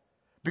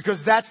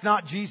 Because that's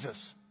not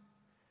Jesus.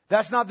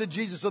 That's not the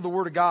Jesus of the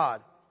Word of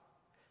God.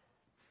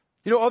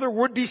 Other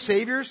would-be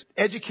saviors,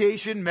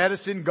 education,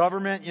 medicine,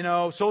 government,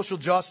 social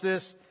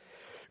justice,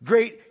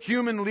 great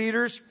human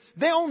leaders,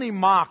 they only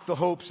mock the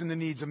hopes and the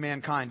needs of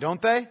mankind,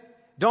 don't they?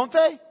 Don't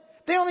they?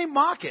 They only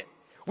mock it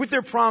with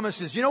their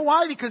promises. You know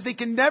why? Because they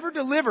can never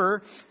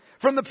deliver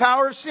from the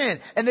power of sin.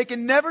 And they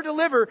can never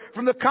deliver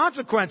from the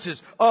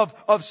consequences of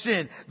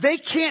sin. They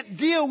can't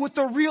deal with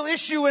the real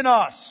issue in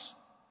us.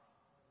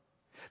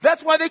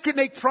 That's why they can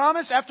make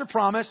promise after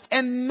promise,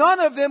 and none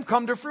of them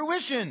come to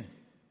fruition.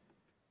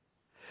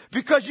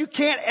 Because you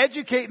can't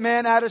educate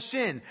man out of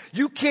sin.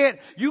 You can't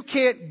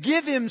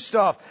give him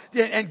stuff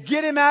and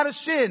get him out of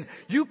sin.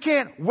 You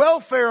can't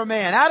welfare a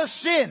man out of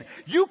sin.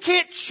 You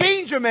can't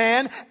change a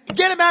man,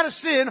 get him out of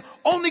sin.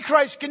 Only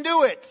Christ can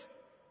do it.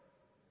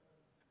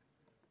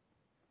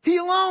 He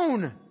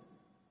alone.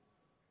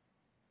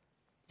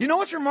 You know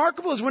what's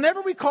remarkable is whenever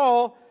we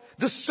call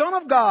the Son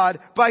of God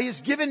by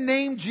His given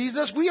name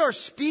Jesus, we are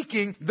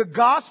speaking the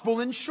gospel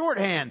in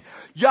shorthand.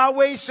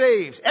 Yahweh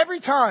saves. Every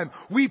time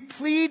we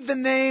plead the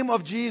name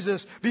of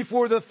Jesus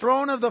before the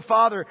throne of the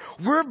Father,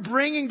 we're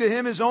bringing to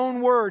Him His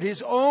own word,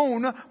 His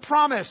own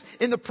promise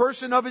in the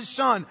person of His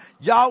Son.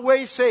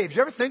 Yahweh saves.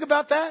 You ever think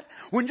about that?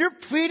 When you're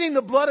pleading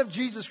the blood of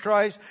Jesus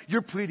Christ,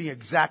 you're pleading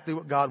exactly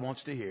what God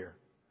wants to hear.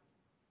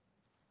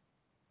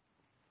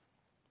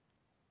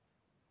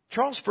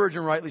 Charles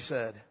Spurgeon rightly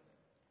said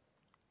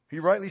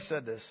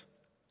this.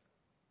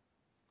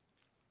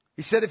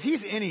 He said, if He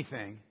is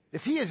anything,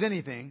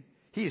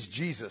 He is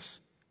Jesus,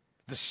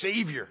 the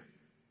Savior.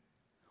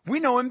 We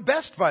know Him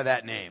best by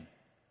that name.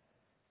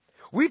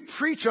 We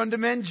preach unto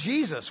men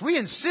Jesus. We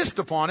insist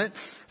upon it,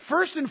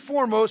 first and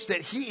foremost,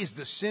 that He is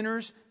the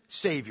sinner's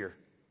Savior.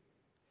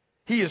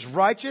 He is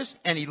righteous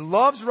and He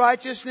loves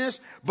righteousness,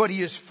 but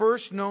He is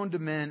first known to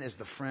men as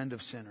the friend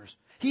of sinners.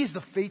 He is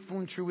the faithful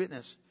and true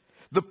witness,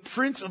 the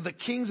Prince of the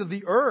kings of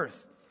the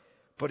earth.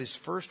 But His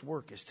first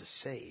work is to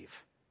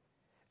save.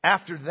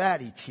 After that,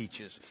 He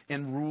teaches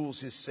and rules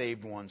His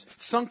saved ones.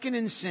 Sunken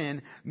in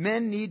sin,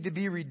 men need to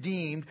be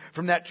redeemed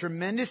from that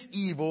tremendous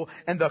evil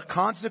and the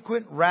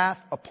consequent wrath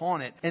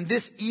upon it. And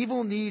this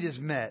evil need is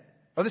met,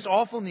 or this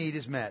awful need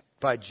is met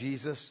by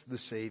Jesus the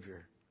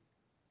Savior.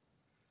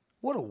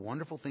 What a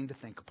wonderful thing to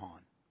think upon.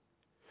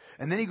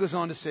 And then he goes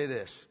on to say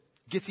this.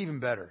 It gets even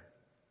better.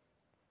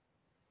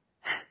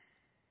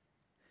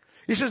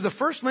 He says, the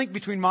first link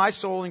between my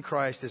soul and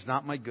Christ is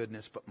not my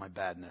goodness, but my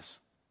badness.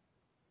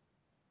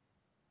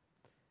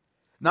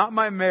 Not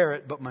my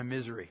merit, but my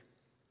misery.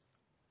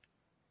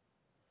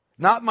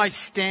 Not my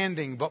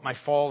standing, but my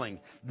falling.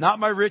 Not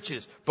my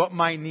riches, but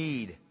my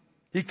need.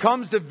 He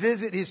comes to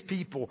visit His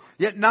people,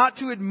 yet not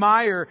to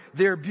admire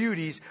their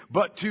beauties,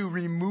 but to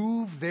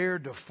remove their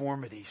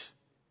deformities.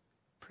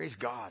 Praise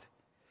God.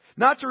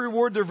 Not to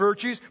reward their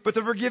virtues, but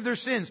to forgive their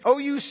sins. Oh,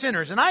 you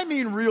sinners, and I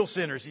mean real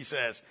sinners, he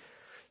says.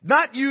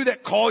 Not you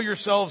that call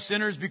yourselves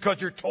sinners because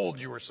you're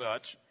told you are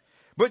such,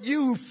 but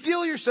you who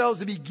feel yourselves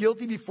to be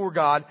guilty before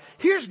God.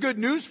 Here's good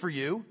news for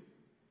you.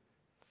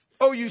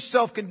 Oh, you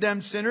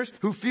self-condemned sinners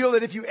who feel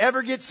that if you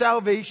ever get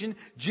salvation,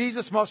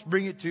 Jesus must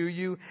bring it to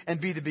you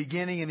and be the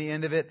beginning and the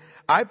end of it.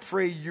 I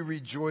pray you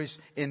rejoice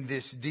in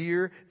this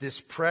dear,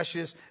 this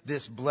precious,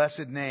 this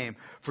blessed name,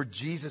 for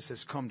Jesus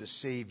has come to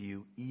save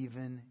you,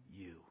 even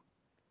you.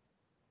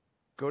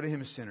 Go to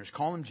Him as sinners.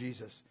 Call Him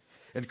Jesus.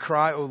 And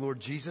cry, O Lord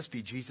Jesus,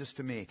 be Jesus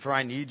to me, for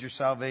I need your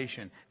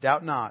salvation.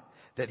 Doubt not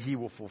that He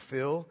will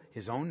fulfill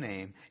His own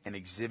name and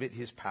exhibit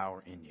His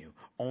power in you.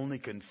 Only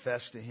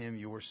confess to Him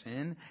your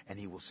sin, and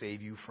He will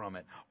save you from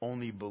it.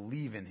 Only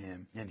believe in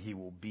Him, and He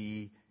will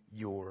be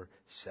your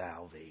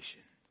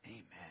salvation.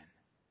 Amen.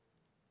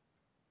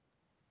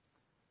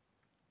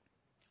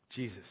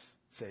 Jesus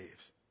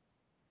saves.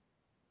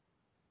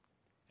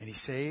 And He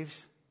saves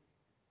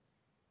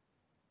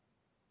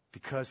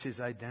because His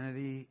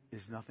identity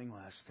is nothing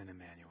less than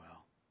Immanuel,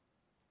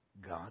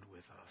 God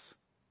with us.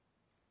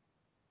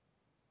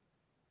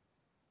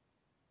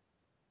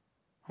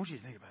 I want you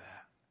to think about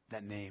that.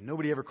 that name.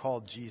 Nobody ever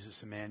called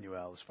Jesus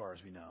Immanuel, as far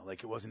as we know.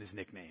 Like, it wasn't his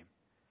nickname.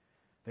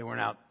 They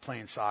weren't out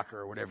playing soccer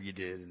or whatever you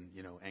did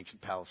in,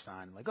 ancient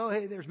Palestine. Like, oh,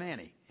 hey, there's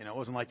Manny. It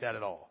wasn't like that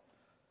at all.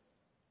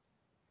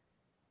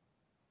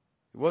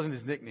 It wasn't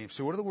his nickname.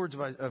 So what do the words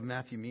of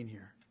Matthew mean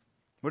here?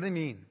 What do they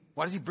mean?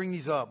 Why does he bring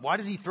these up? Why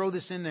does he throw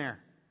this in there?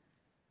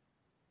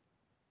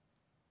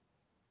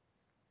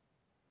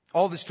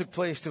 All this took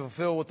place to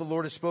fulfill what the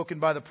Lord has spoken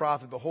by the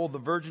prophet. Behold, the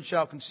virgin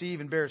shall conceive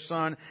and bear a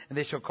son, and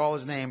they shall call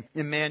his name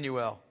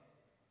Immanuel.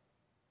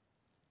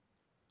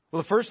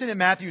 Well, the first thing that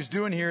Matthew is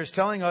doing here is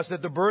telling us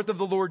that the birth of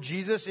the Lord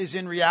Jesus is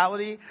in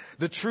reality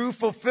the true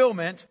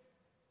fulfillment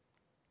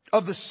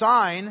of the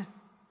sign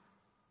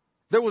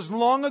that was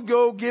long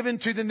ago given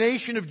to the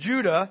nation of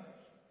Judah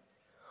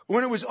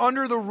when it was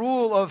under the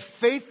rule of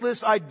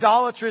faithless,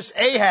 idolatrous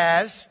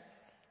Ahaz.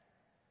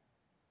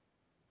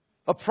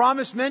 A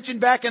promise mentioned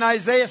back in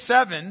Isaiah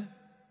 7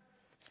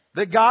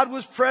 that God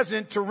was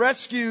present to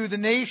rescue the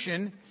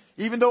nation,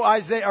 even though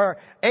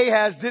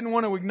Ahaz didn't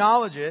want to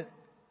acknowledge it.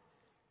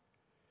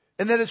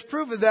 And that as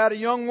proof of that, a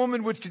young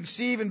woman would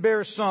conceive and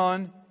bear a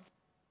son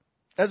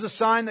as a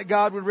sign that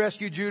God would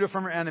rescue Judah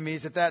from her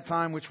enemies at that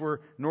time, which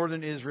were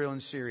northern Israel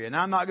and Syria.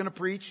 Now, I'm not going to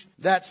preach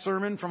that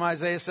sermon from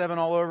Isaiah 7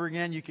 all over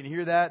again. You can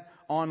hear that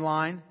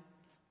online.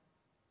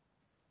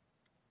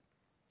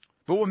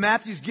 But what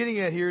Matthew's getting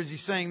at here is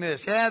he's saying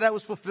this. Yeah, that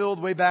was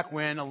fulfilled way back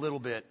when, a little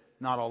bit,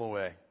 not all the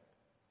way.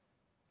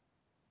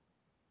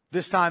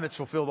 This time it's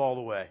fulfilled all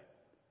the way.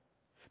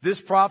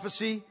 This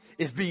prophecy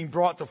is being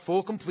brought to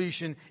full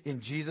completion in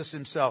Jesus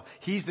himself.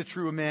 He's the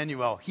true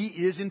Immanuel. He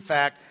is, in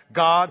fact,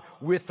 God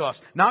with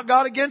us. Not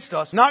God against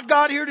us. Not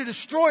God here to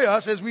destroy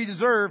us as we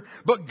deserve,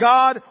 but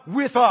God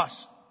with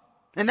us.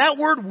 And that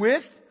word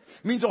with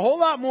means a whole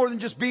lot more than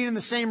just being in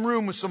the same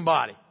room with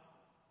somebody.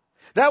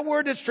 That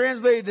word that's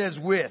translated as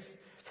with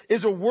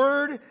is a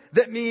word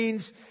that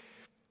means,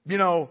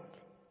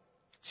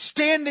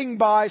 standing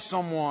by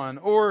someone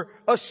or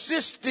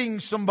assisting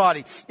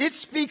somebody. It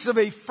speaks of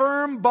a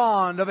firm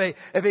bond, of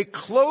a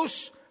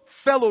close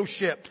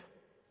fellowship,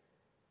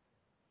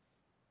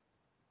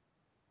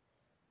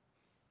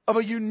 of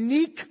a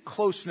unique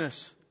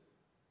closeness.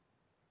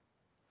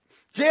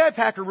 J.I.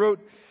 Packer wrote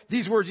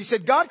these words. He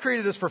said, God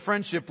created us for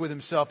friendship with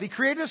himself. He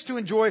created us to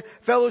enjoy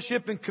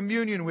fellowship and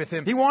communion with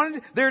him. He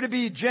wanted there to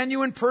be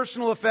genuine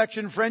personal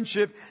affection,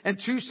 friendship, and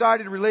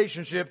two-sided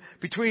relationship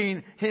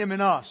between him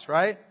and us,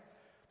 right?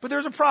 But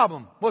there's a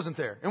problem, wasn't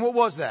there? And what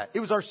was that? It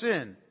was our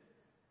sin.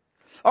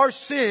 Our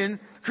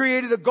sin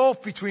created a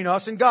gulf between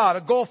us and God,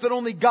 a gulf that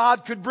only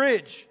God could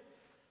bridge.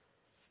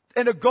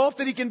 And a gulf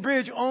that he can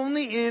bridge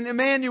only in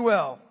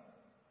Immanuel.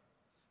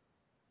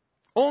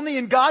 Only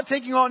in God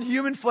taking on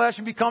human flesh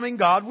and becoming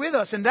God with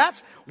us. And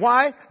that's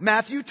why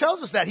Matthew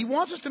tells us that. He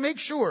wants us to make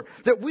sure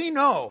that we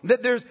know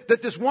that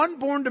this one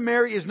born to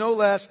Mary is no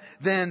less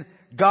than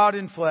God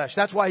in flesh.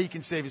 That's why he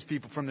can save his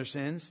people from their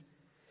sins.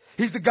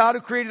 He's the God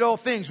who created all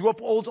things, who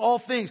upholds all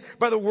things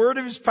by the word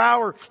of his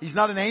power. He's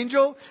not an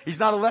angel. He's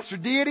not a lesser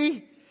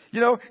deity.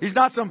 He's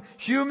not some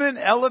human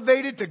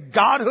elevated to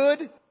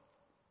godhood.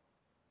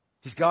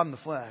 He's God in the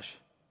flesh.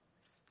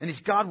 And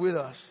he's God with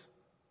us.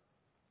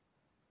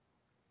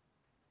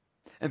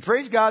 And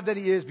praise God that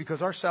he is,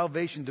 because our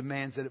salvation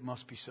demands that it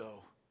must be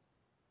so.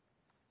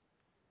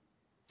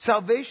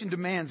 Salvation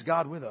demands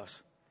God with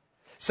us.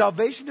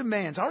 Salvation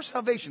demands, our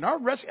salvation, our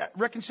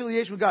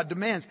reconciliation with God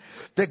demands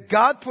that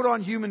God put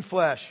on human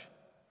flesh.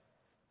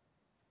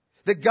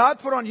 That God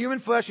put on human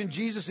flesh in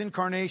Jesus'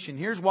 incarnation.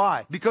 Here's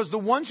why. Because the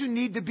ones who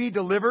need to be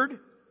delivered,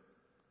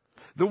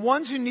 the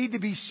ones who need to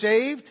be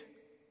saved,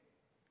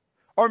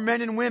 are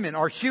men and women,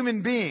 are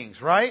human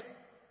beings, right?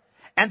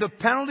 And the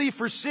penalty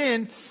for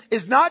sin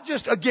is not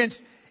just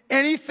against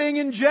anything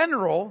in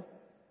general.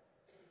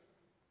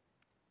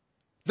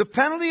 The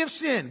penalty of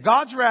sin,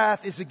 God's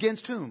wrath, is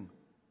against whom?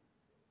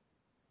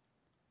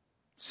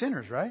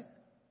 Sinners, right?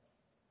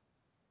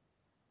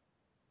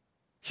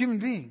 Human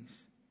beings.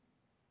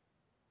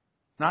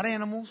 Not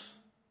animals.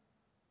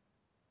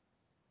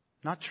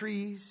 Not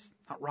trees.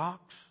 Not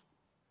rocks.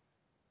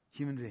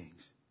 Human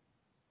beings.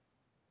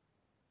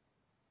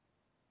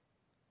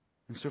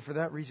 And so for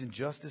that reason,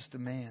 justice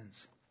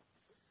demands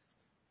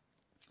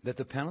that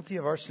the penalty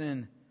of our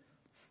sin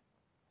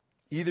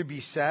either be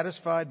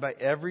satisfied by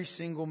every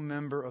single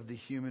member of the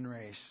human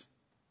race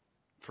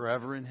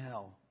forever in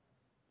hell,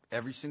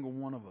 every single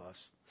one of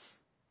us,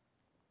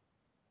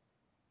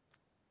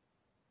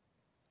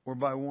 or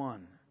by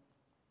one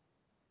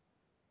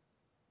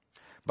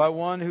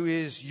who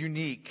is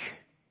unique,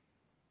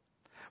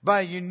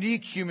 by a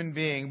unique human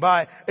being,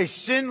 by a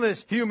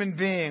sinless human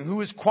being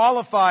who is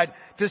qualified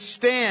to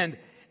stand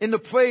in the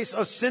place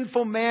of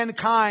sinful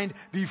mankind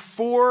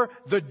before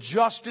the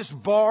justice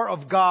bar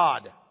of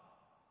God.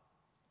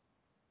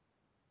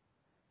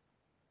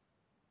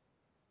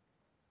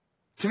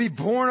 To be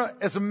born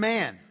as a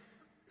man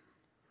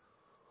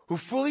who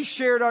fully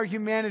shared our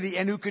humanity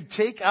and who could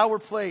take our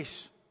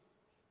place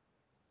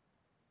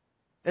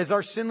as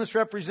our sinless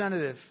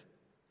representative.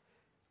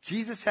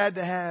 Jesus had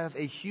to have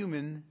a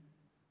human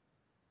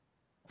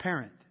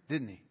parent,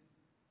 didn't he?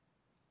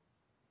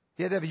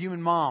 He had to have a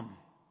human mom.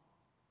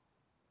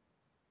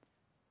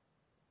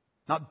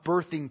 Not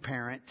birthing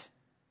parent.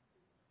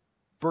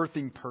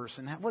 Birthing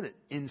person. What an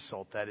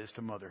insult that is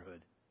to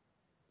motherhood.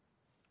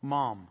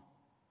 Mom.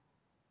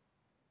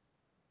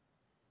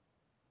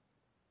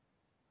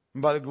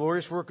 And by the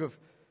glorious work of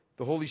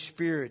the Holy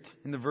Spirit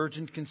in the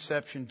virgin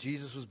conception,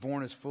 Jesus was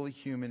born as fully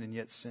human and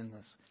yet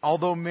sinless.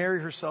 Although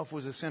Mary herself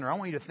was a sinner. I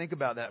want you to think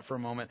about that for a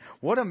moment.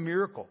 What a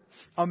miracle.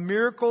 A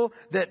miracle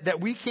that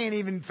we can't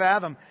even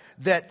fathom.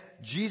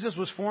 That Jesus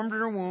was formed in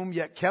her womb,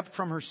 yet kept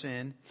from her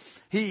sin.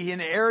 He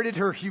inherited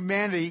her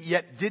humanity,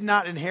 yet did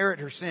not inherit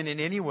her sin in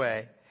any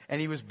way.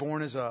 And He was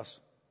born as us.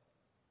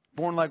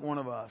 Born like one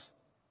of us.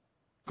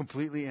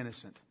 Completely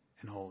innocent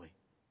and holy.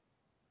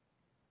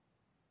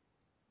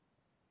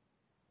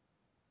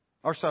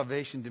 Our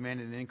salvation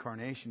demanded an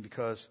incarnation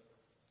because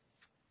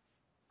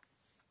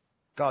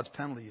God's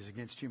penalty is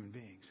against human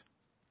beings.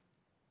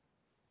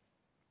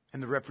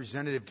 And the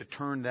representative to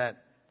turn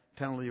that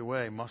penalty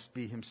away must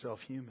be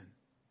Himself human.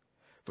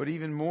 But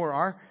even more,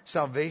 our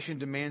salvation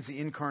demands the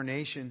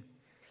incarnation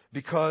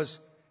because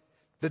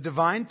the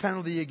divine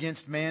penalty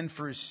against man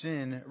for his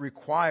sin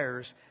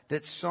requires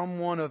that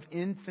someone of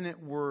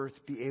infinite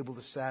worth be able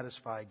to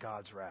satisfy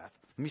God's wrath.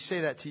 Let me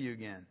say that to you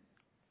again.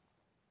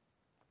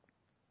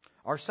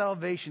 Our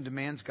salvation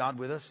demands God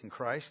with us in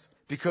Christ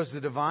because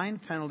the divine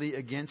penalty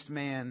against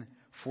man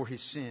for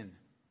his sin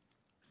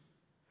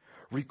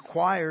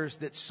requires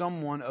that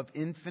someone of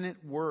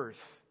infinite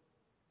worth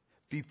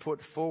be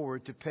put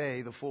forward to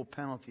pay the full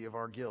penalty of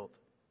our guilt,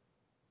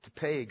 to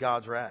pay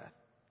God's wrath.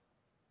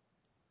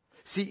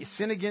 See,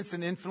 sin against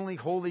an infinitely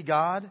holy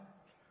God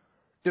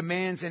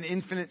demands an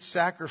infinite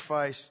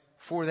sacrifice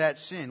for that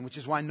sin, which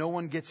is why no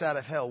one gets out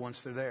of hell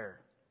once they're there.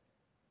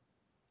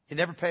 You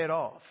never pay it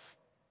off.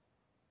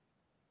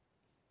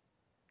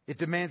 It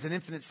demands an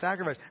infinite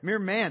sacrifice. Mere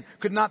man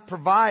could not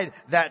provide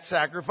that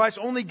sacrifice.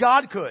 Only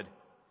God could.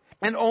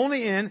 And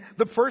only in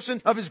the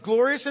person of His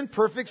glorious and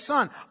perfect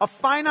Son. A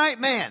finite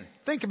man.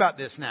 Think about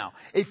this now.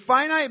 A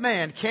finite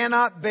man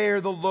cannot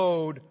bear the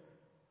load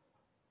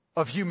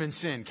of human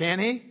sin, can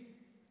he?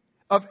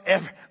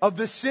 Of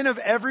the sin of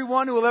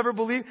everyone who will ever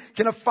believe.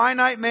 Can a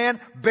finite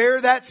man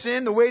bear that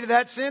sin, the weight of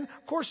that sin?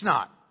 Of course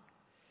not.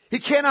 He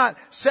cannot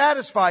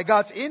satisfy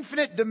God's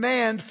infinite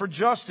demand for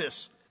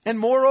justice. And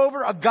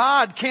moreover, a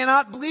God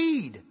cannot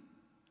bleed.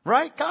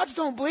 Right? Gods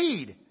don't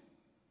bleed.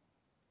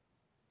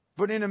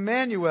 But in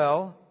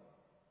Immanuel,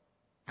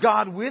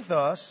 God with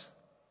us,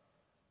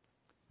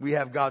 we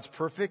have God's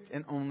perfect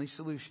and only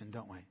solution,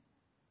 don't we?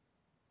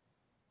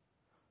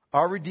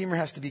 Our Redeemer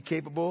has to be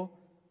capable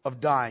of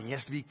dying. He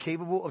has to be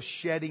capable of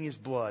shedding His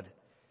blood.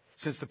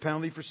 Since the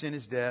penalty for sin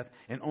is death,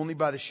 and only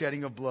by the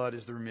shedding of blood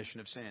is the remission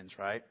of sins,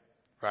 right?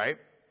 Right?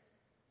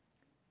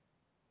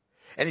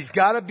 And He's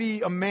got to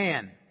be a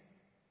man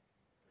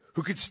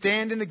who could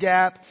stand in the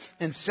gap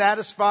and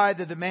satisfy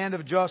the demand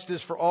of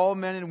justice for all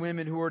men and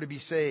women who are to be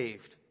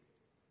saved.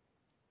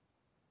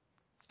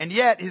 And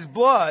yet, His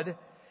blood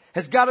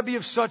has got to be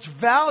of such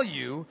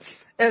value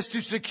as to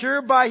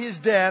secure by His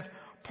death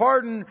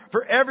pardon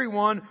for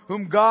everyone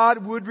whom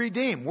God would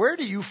redeem. Where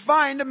do you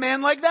find a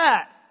man like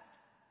that?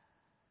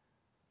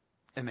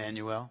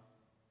 Immanuel.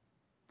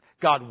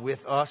 God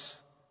with us.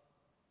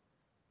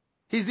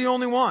 He's the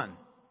only one.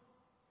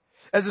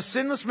 As a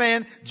sinless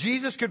man,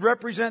 Jesus could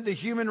represent the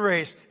human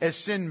race as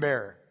sin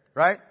bearer,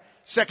 right?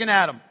 Second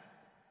Adam.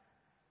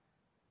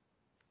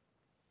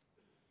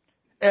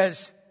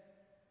 As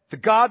the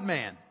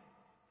God-man,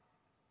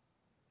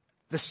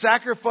 the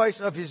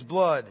sacrifice of His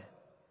blood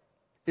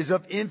is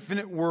of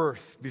infinite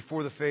worth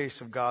before the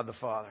face of God the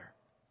Father.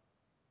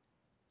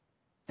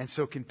 And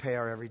so can pay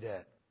our every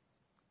debt.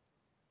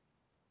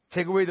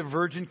 Take away the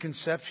virgin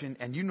conception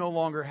and you no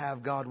longer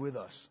have God with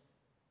us.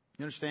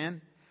 You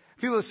understand?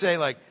 People that say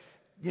like,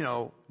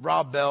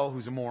 Rob Bell,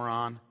 who's a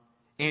moron,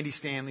 Andy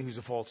Stanley, who's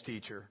a false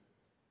teacher,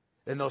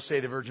 and they'll say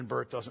the virgin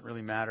birth doesn't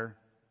really matter.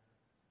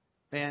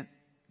 Man,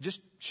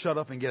 just shut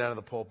up and get out of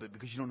the pulpit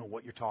because you don't know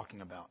what you're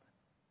talking about.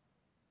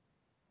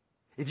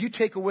 If you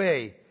take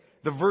away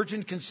the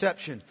virgin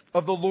conception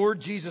of the Lord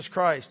Jesus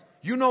Christ,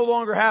 you no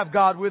longer have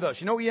God with us.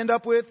 You know what you end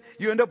up with?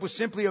 You end up with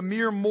simply a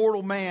mere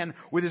mortal man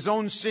with his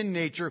own sin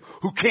nature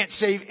who can't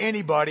save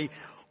anybody,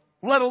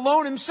 let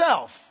alone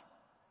himself.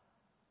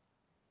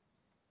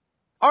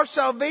 Our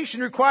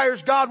salvation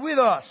requires God with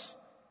us.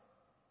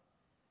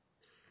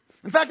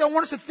 In fact, I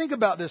want us to think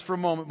about this for a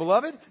moment,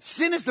 beloved.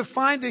 Sin has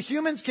defined the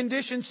human's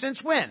condition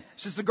since when?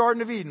 Since the Garden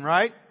of Eden,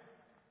 right?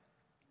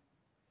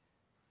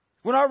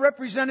 When our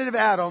representative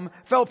Adam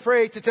fell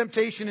prey to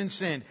temptation and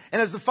sinned.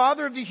 And as the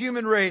father of the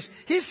human race,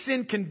 his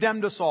sin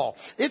condemned us all.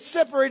 It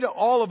separated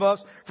all of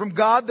us from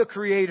God the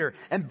Creator.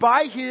 And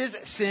by his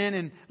sin,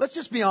 and let's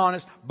just be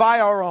honest, by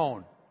our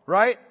own,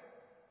 right?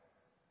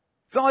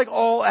 It's not like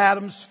all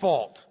Adam's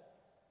fault.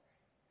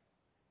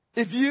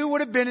 If you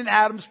would have been in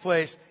Adam's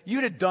place,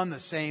 you'd have done the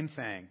same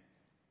thing.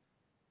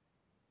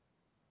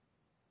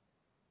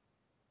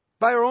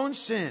 By our own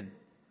sin,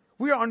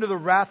 we are under the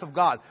wrath of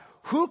God.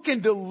 Who can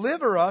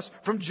deliver us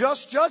from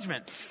just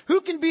judgment?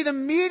 Who can be the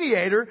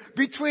mediator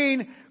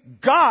between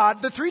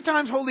God, the 3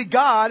 times holy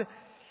God,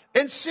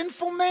 and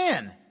sinful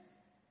man.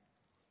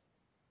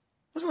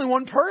 There's only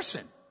one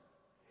person.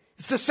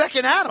 It's the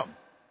second Adam.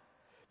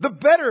 The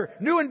better,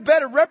 new and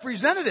better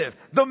representative.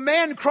 The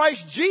man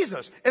Christ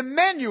Jesus.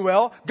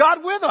 Immanuel,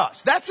 God with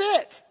us. That's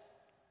it.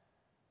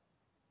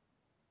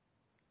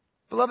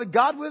 Beloved,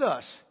 God with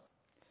us.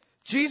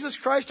 Jesus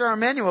Christ, our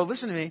Immanuel,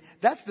 listen to me,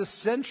 that's the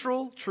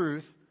central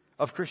truth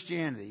of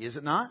Christianity, is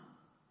it not?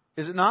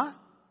 Is it not?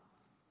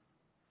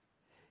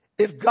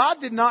 If God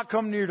did not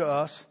come near to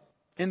us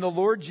in the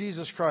Lord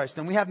Jesus Christ,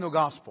 then we have no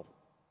gospel.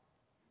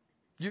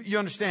 You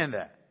understand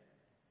that?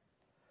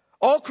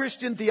 All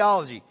Christian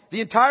theology,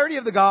 the entirety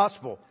of the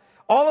gospel,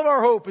 all of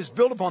our hope is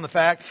built upon the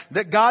fact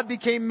that God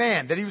became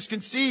man, that He was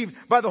conceived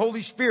by the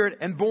Holy Spirit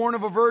and born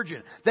of a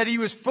virgin, that He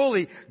was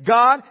fully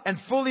God and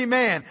fully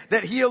man,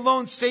 that He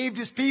alone saved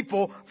His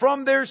people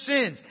from their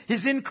sins,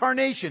 His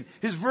incarnation,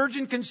 His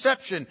virgin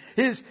conception,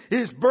 His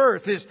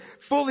birth, His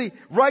fully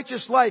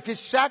righteous life, His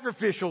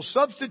sacrificial,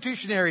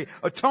 substitutionary,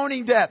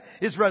 atoning death,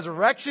 His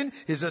resurrection,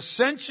 His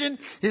ascension,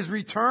 His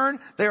return.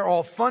 They are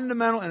all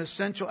fundamental and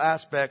essential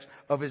aspects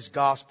of His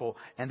gospel,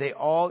 and they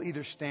all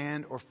either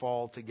stand or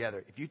fall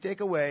together. If you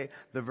take away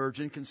the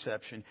virgin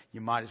conception,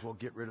 you might as well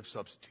get rid of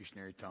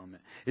substitutionary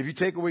atonement. If you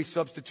take away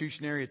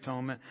substitutionary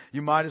atonement,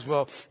 you might as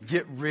well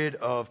get rid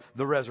of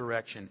the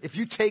resurrection. If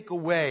you take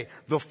away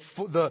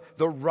the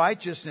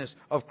righteousness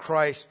of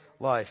Christ's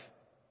life,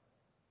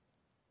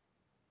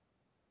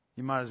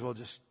 you might as well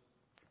just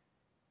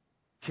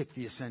kick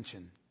the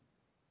ascension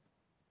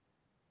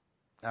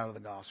out of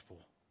the gospel.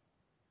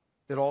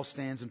 It all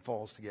stands and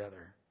falls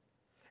together.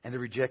 And to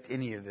reject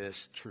any of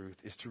this truth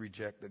is to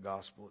reject the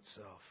gospel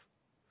itself.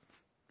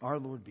 Our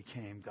Lord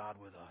became God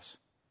with us.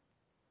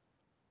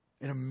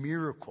 In a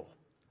miracle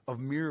of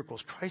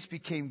miracles, Christ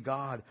became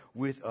God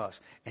with us.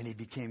 And He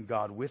became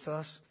God with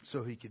us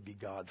so He could be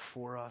God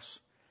for us,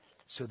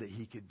 so that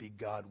He could be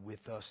God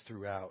with us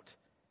throughout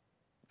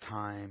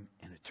time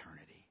and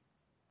eternity.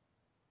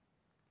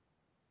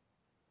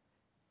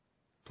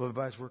 Beloved,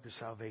 by His work of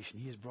salvation,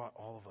 He has brought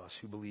all of us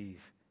who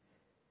believe.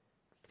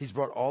 He's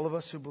brought all of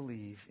us who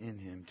believe in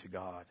Him to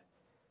God,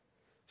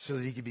 so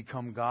that He could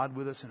become God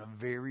with us in a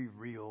very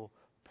real,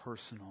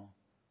 personal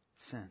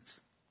sense.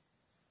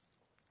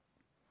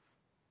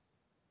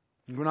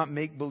 We're not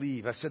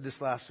make-believe. I said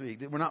this last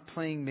week. We're not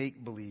playing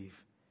make-believe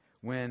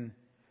when,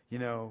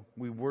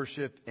 we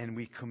worship and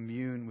we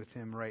commune with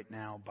Him right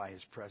now by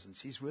His presence.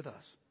 He's with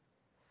us.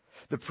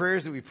 The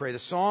prayers that we pray, the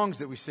songs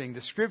that we sing,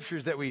 the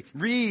scriptures that we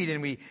read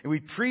and we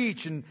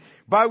preach, and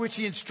by which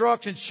He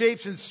instructs and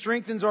shapes and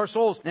strengthens our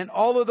souls. And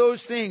all of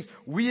those things,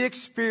 we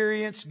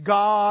experience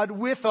God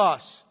with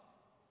us.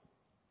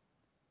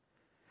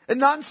 And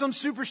not in some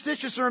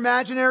superstitious or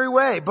imaginary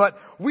way, but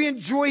we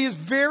enjoy His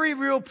very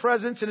real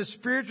presence in a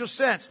spiritual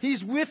sense.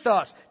 He's with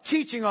us,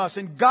 teaching us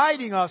and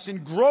guiding us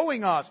and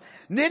growing us,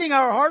 knitting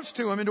our hearts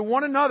to Him and to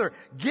one another,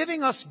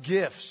 giving us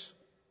gifts.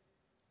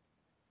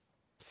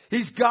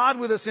 He's God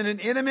with us in an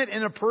intimate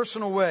and a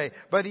personal way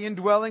by the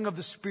indwelling of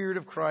the Spirit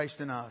of Christ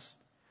in us.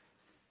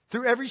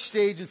 Through every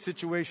stage and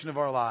situation of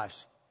our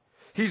lives.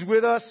 He's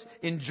with us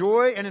in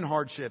joy and in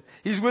hardship.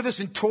 He's with us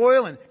in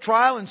toil and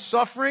trial and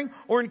suffering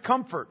or in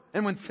comfort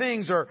and when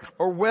things are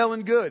well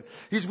and good.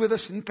 He's with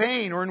us in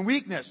pain or in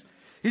weakness.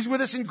 He's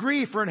with us in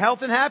grief or in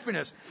health and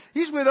happiness.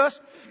 He's with us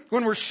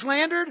when we're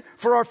slandered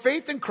for our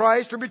faith in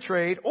Christ or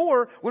betrayed,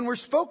 or when we're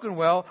spoken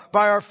well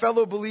by our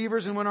fellow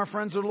believers and when our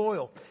friends are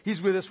loyal.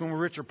 He's with us when we're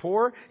rich or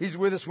poor. He's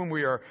with us when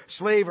we are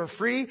slave or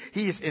free.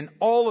 He is in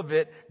all of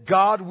it,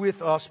 God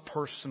with us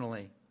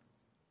personally.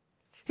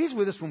 He's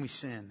with us when we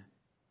sin.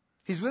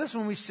 He's with us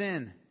when we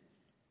sin.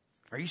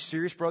 Are you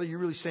serious, brother? You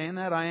really saying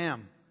that? I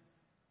am.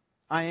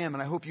 And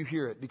I hope you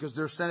hear it, because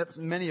there are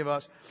many of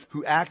us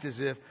who act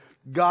as if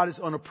God is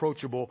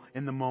unapproachable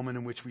in the moment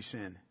in which we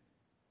sin.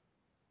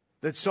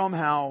 That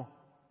somehow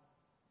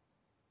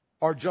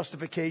our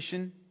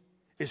justification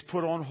is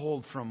put on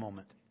hold for a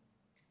moment.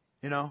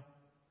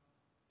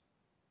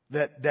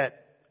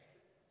 That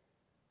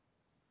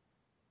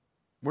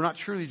we're not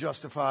truly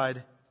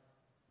justified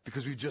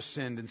because we've just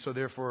sinned, and so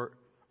therefore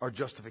our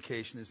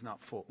justification is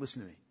not full.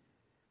 Listen to me.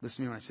 Listen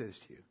to me when I say this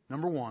to you.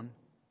 Number one,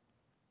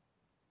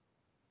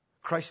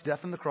 Christ's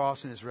death on the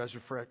cross and His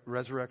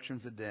resurrection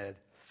from the dead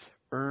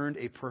earned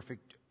a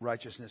perfect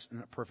righteousness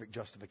and a perfect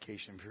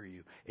justification for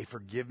you. A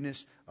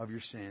forgiveness of your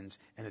sins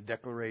and a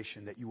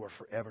declaration that you are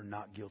forever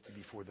not guilty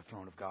before the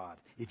throne of God.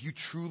 If you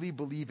truly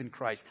believe in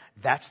Christ,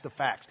 that's the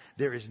fact.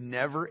 There is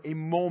never a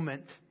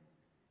moment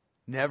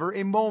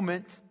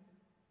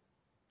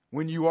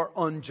when you are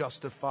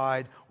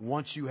unjustified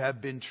once you have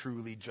been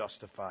truly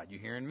justified. You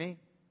hearing me?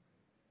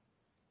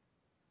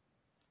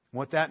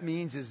 What that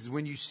means is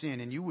when you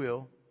sin, and you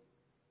will.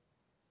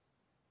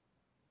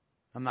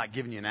 I'm not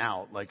giving you an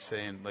out, like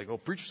saying, oh,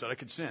 preacher said I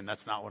could sin.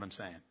 That's not what I'm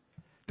saying.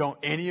 Don't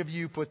any of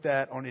you put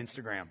that on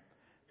Instagram.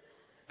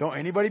 Don't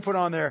anybody put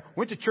on there,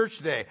 went to church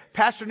today,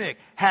 Pastor Nick,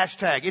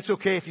 hashtag, it's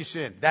okay if you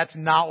sin. That's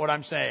not what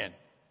I'm saying.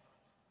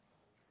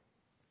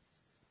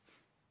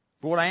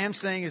 But what I am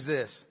saying is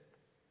this.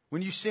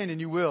 When you sin,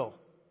 and you will,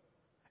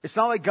 It's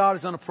not like God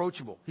is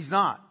unapproachable. He's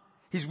not.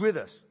 He's with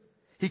us.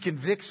 He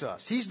convicts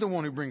us. He's the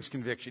one who brings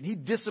conviction. He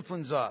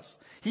disciplines us.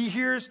 He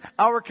hears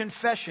our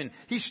confession.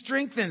 He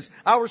strengthens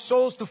our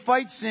souls to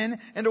fight sin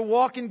and to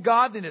walk in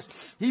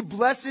godliness. He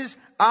blesses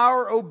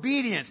our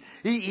obedience.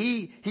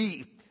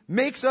 He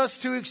makes us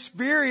to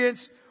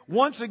experience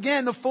once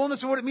again the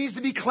fullness of what it means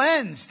to be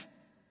cleansed.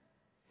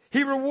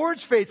 He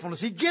rewards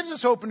faithfulness. He gives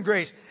us hope and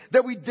grace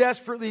that we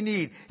desperately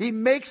need. He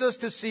makes us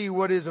to see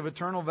what is of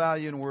eternal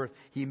value and worth.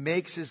 He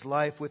makes His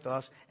life with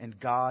us, and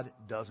God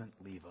doesn't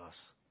leave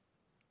us.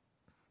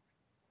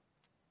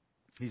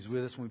 He's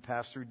with us when we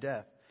pass through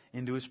death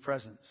into His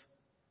presence.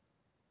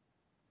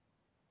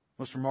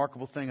 Most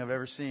remarkable thing I've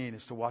ever seen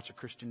is to watch a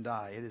Christian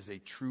die. It is a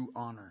true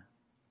honor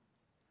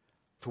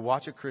to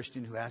watch a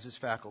Christian who has his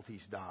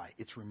faculties die.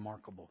 It's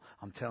remarkable.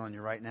 I'm telling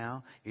you right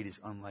now, it is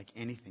unlike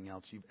anything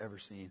else you've ever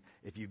seen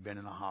if you've been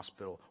in a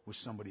hospital with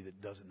somebody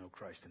that doesn't know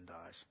Christ and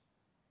dies.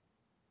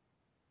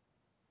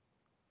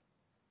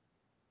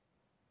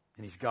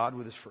 And He's God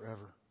with us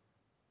forever.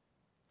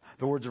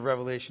 The words of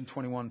Revelation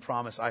 21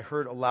 promise, I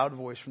heard a loud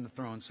voice from the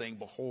throne saying,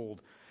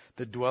 behold,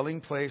 the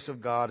dwelling place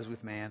of God is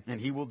with man, and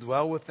He will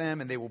dwell with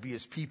them, and they will be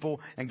His people,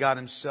 and God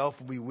Himself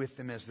will be with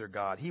them as their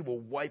God. He will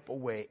wipe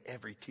away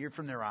every tear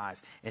from their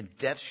eyes, and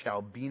death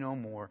shall be no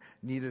more,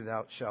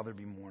 neither shall there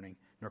be mourning,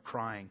 nor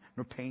crying,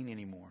 nor pain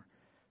anymore,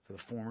 for the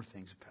former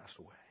things have passed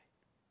away.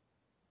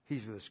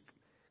 He's with us.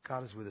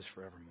 God is with us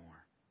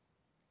forevermore.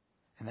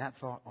 And that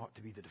thought ought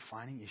to be the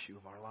defining issue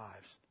of our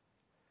lives.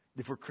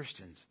 If we're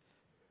Christians,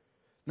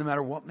 no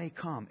matter what may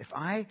come, if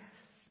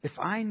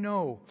I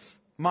know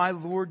my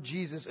Lord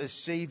Jesus as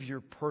Savior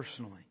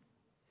personally,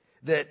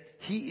 that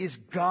He is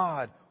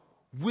God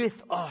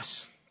with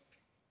us.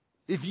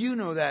 If you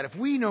know that, if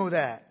we know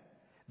that,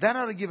 that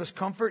ought to give us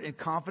comfort and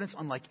confidence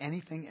unlike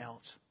anything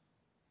else.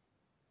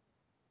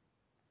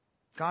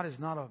 God is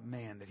not a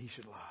man that He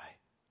should lie.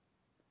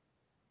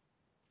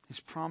 His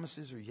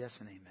promises are yes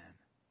and amen.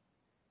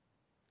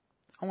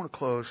 I want to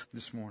close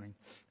this morning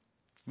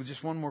with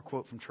just one more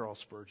quote from Charles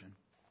Spurgeon.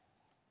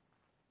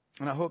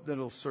 And I hope that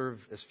it'll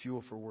serve as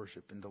fuel for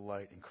worship and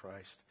delight in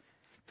Christ.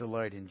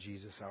 Delight in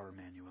Jesus, our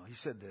Immanuel. He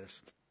said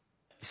this.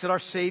 He said, our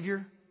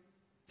Savior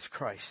is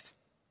Christ.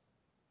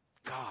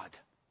 God.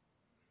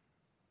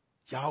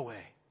 Yahweh.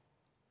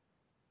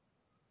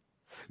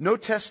 No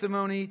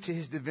testimony to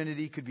His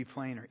divinity could be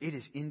plainer. It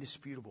is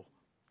indisputable.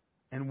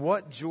 And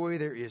what joy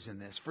there is in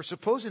this. For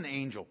suppose an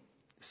angel,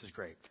 this is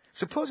great.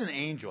 Suppose an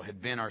angel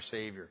had been our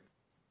Savior.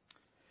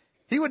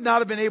 He would not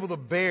have been able to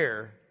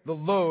bear the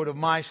load of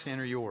my sin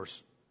or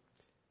yours.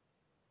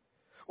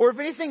 Or if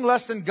anything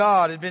less than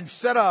God had been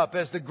set up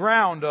as the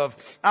ground of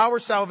our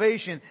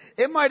salvation,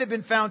 it might have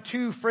been found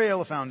too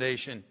frail a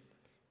foundation.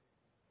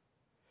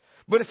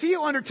 But if He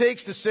who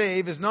undertakes to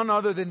save is none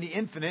other than the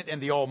infinite and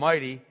the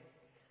almighty,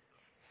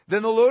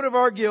 then the load of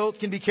our guilt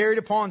can be carried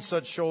upon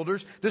such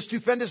shoulders. The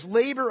stupendous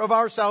labor of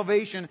our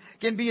salvation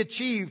can be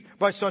achieved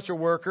by such a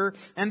worker,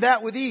 and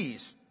that with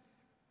ease.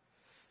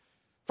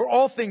 For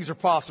all things are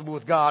possible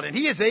with God, and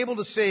He is able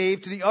to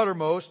save to the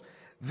uttermost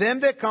them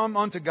that come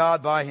unto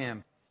God by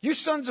Him. You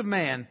sons of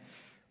man,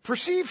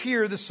 perceive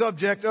here the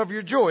subject of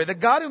your joy. The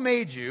God who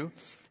made you,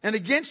 and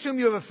against whom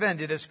you have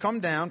offended, has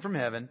come down from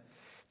heaven,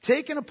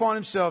 taken upon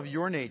Himself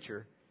your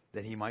nature,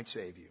 that He might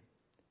save you.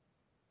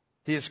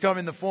 He has come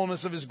in the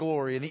fullness of His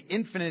glory and the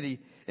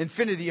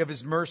infinity of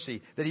His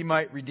mercy, that He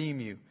might redeem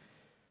you.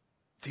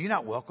 Do you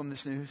not welcome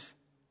this news?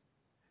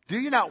 Do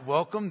you not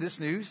welcome this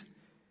news?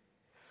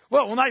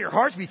 Well, will not your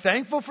hearts be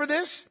thankful for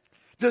this?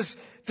 Does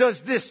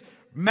this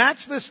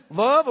matchless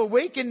love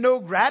awaken no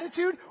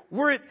gratitude?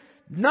 Were it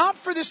not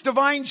for this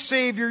divine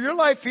Savior, your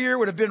life here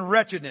would have been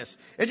wretchedness,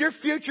 and your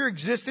future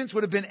existence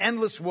would have been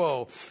endless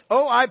woe.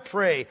 Oh, I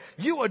pray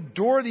you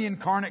adore the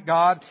incarnate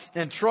God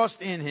and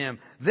trust in Him.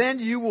 Then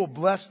you will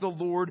bless the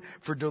Lord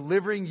for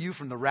delivering you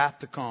from the wrath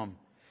to come.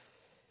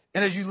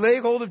 And as you lay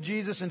hold of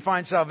Jesus and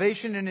find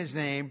salvation in His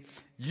name,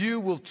 you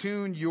will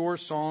tune your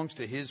songs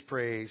to His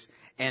praise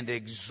and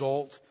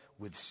exult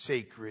with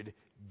sacred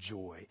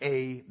joy.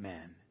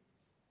 Amen.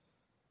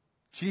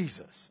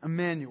 Jesus,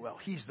 Immanuel,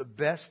 He's the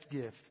best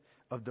gift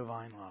of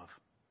divine love.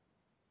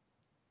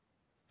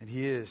 And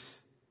He is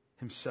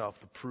Himself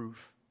the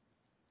proof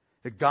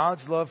that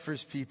God's love for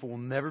His people will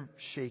never be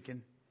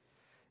shaken.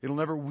 It'll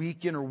never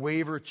weaken or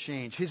waver or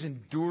change. His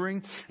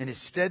enduring and His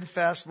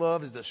steadfast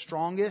love is the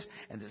strongest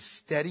and the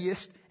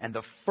steadiest and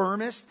the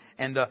firmest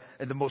and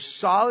the most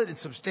solid and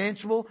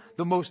substantial,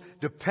 the most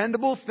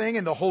dependable thing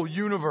in the whole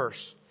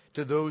universe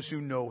to those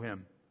who know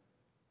Him.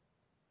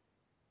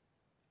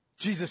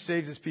 Jesus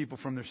saves His people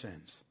from their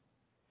sins.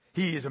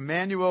 He is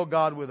Immanuel,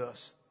 God with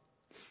us.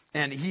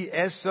 And He,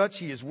 as such,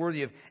 He is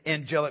worthy of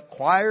angelic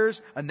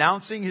choirs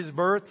announcing His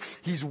birth.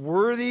 He's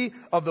worthy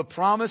of the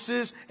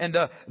promises and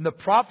the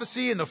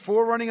prophecy and the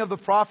forerunning of the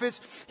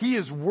prophets. He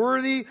is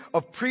worthy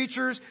of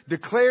preachers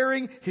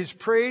declaring His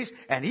praise.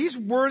 And He's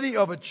worthy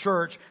of a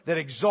church that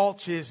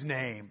exalts His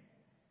name.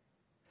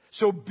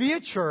 So be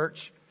a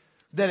church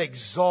that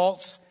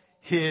exalts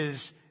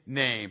His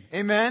name.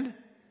 Amen?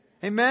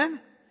 Amen?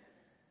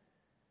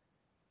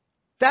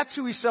 That's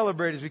who we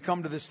celebrate as we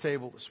come to this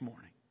table this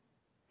morning.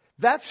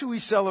 That's who we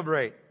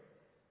celebrate.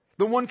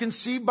 The one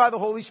conceived by the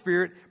Holy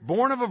Spirit,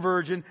 born of a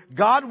virgin,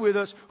 God with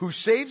us, who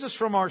saves us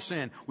from our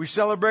sin. We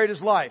celebrate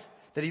His life,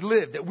 that He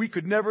lived, that we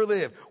could never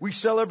live. We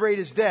celebrate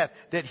His death,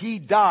 that He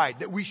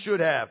died, that we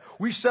should have.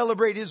 We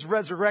celebrate His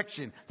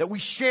resurrection, that we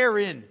share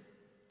in.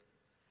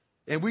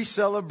 And we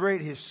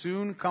celebrate His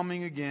soon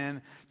coming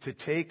again to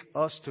take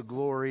us to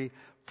glory.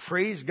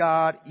 Praise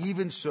God,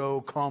 even so,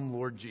 come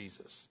Lord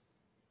Jesus.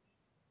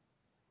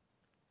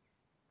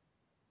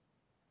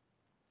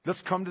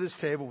 Let's come to this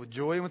table with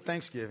joy and with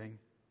thanksgiving,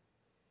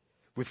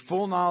 with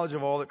full knowledge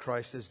of all that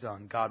Christ has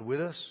done. God with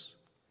us,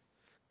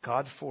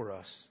 God for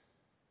us,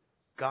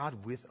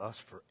 God with us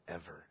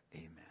forever.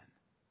 Amen.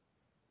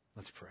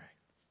 Let's pray.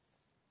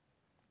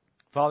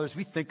 Father, as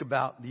we think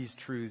about these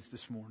truths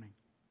this morning,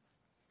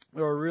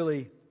 there are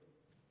really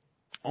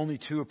only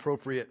two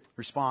appropriate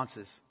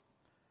responses.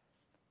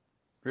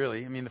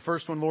 Really. I mean, the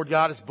first one, Lord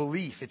God, is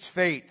belief. It's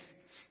faith.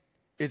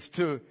 It's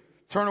to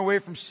turn away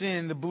from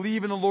sin, to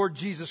believe in the Lord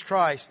Jesus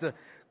Christ, the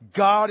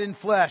God in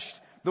flesh,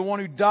 the one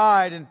who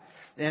died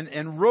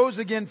and rose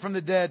again from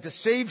the dead to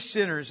save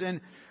sinners. And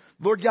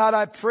Lord God,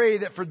 I pray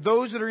that for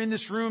those that are in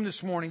this room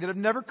this morning that have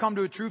never come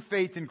to a true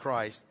faith in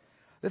Christ,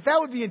 that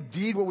would be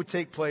indeed what would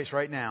take place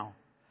right now.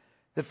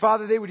 That,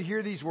 Father, they would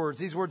hear these words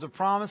of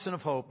promise and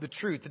of hope, the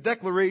truth, the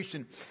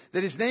declaration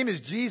that His name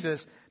is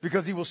Jesus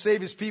because He will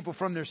save His people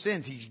from their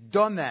sins. He's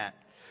done that.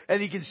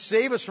 And He can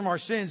save us from our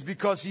sins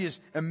because He is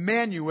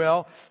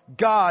Immanuel,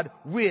 God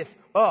with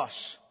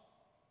us.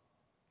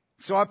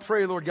 So I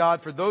pray, Lord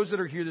God, for those that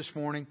are here this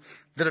morning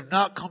that have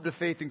not come to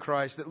faith in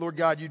Christ, that, Lord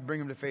God, You'd bring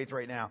them to faith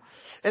right now.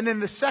 And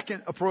then the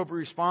second appropriate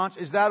response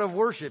is that of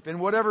worship in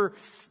whatever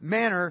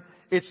manner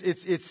it's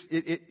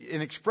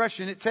an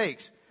expression it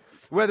takes.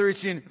 Whether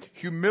it's in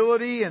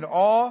humility and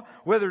awe,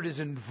 whether it is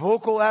in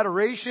vocal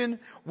adoration,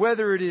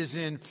 whether it is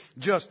in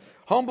just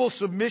humble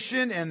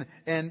submission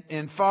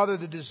and Father,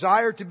 the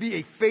desire to be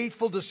a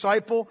faithful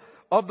disciple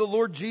of the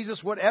Lord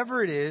Jesus,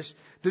 whatever it is,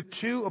 the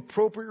two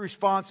appropriate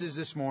responses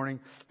this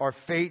morning are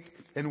faith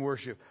and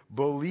worship,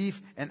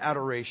 belief and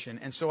adoration.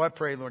 And so I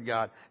pray, Lord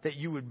God, that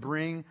You would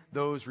bring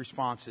those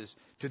responses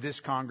to this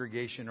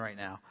congregation right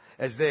now.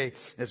 As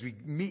we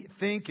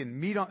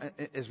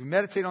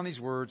meditate on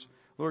these words,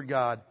 Lord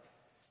God,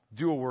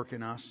 do a work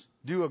in us.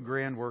 Do a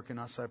grand work in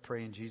us, I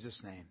pray in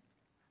Jesus' name.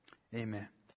 Amen.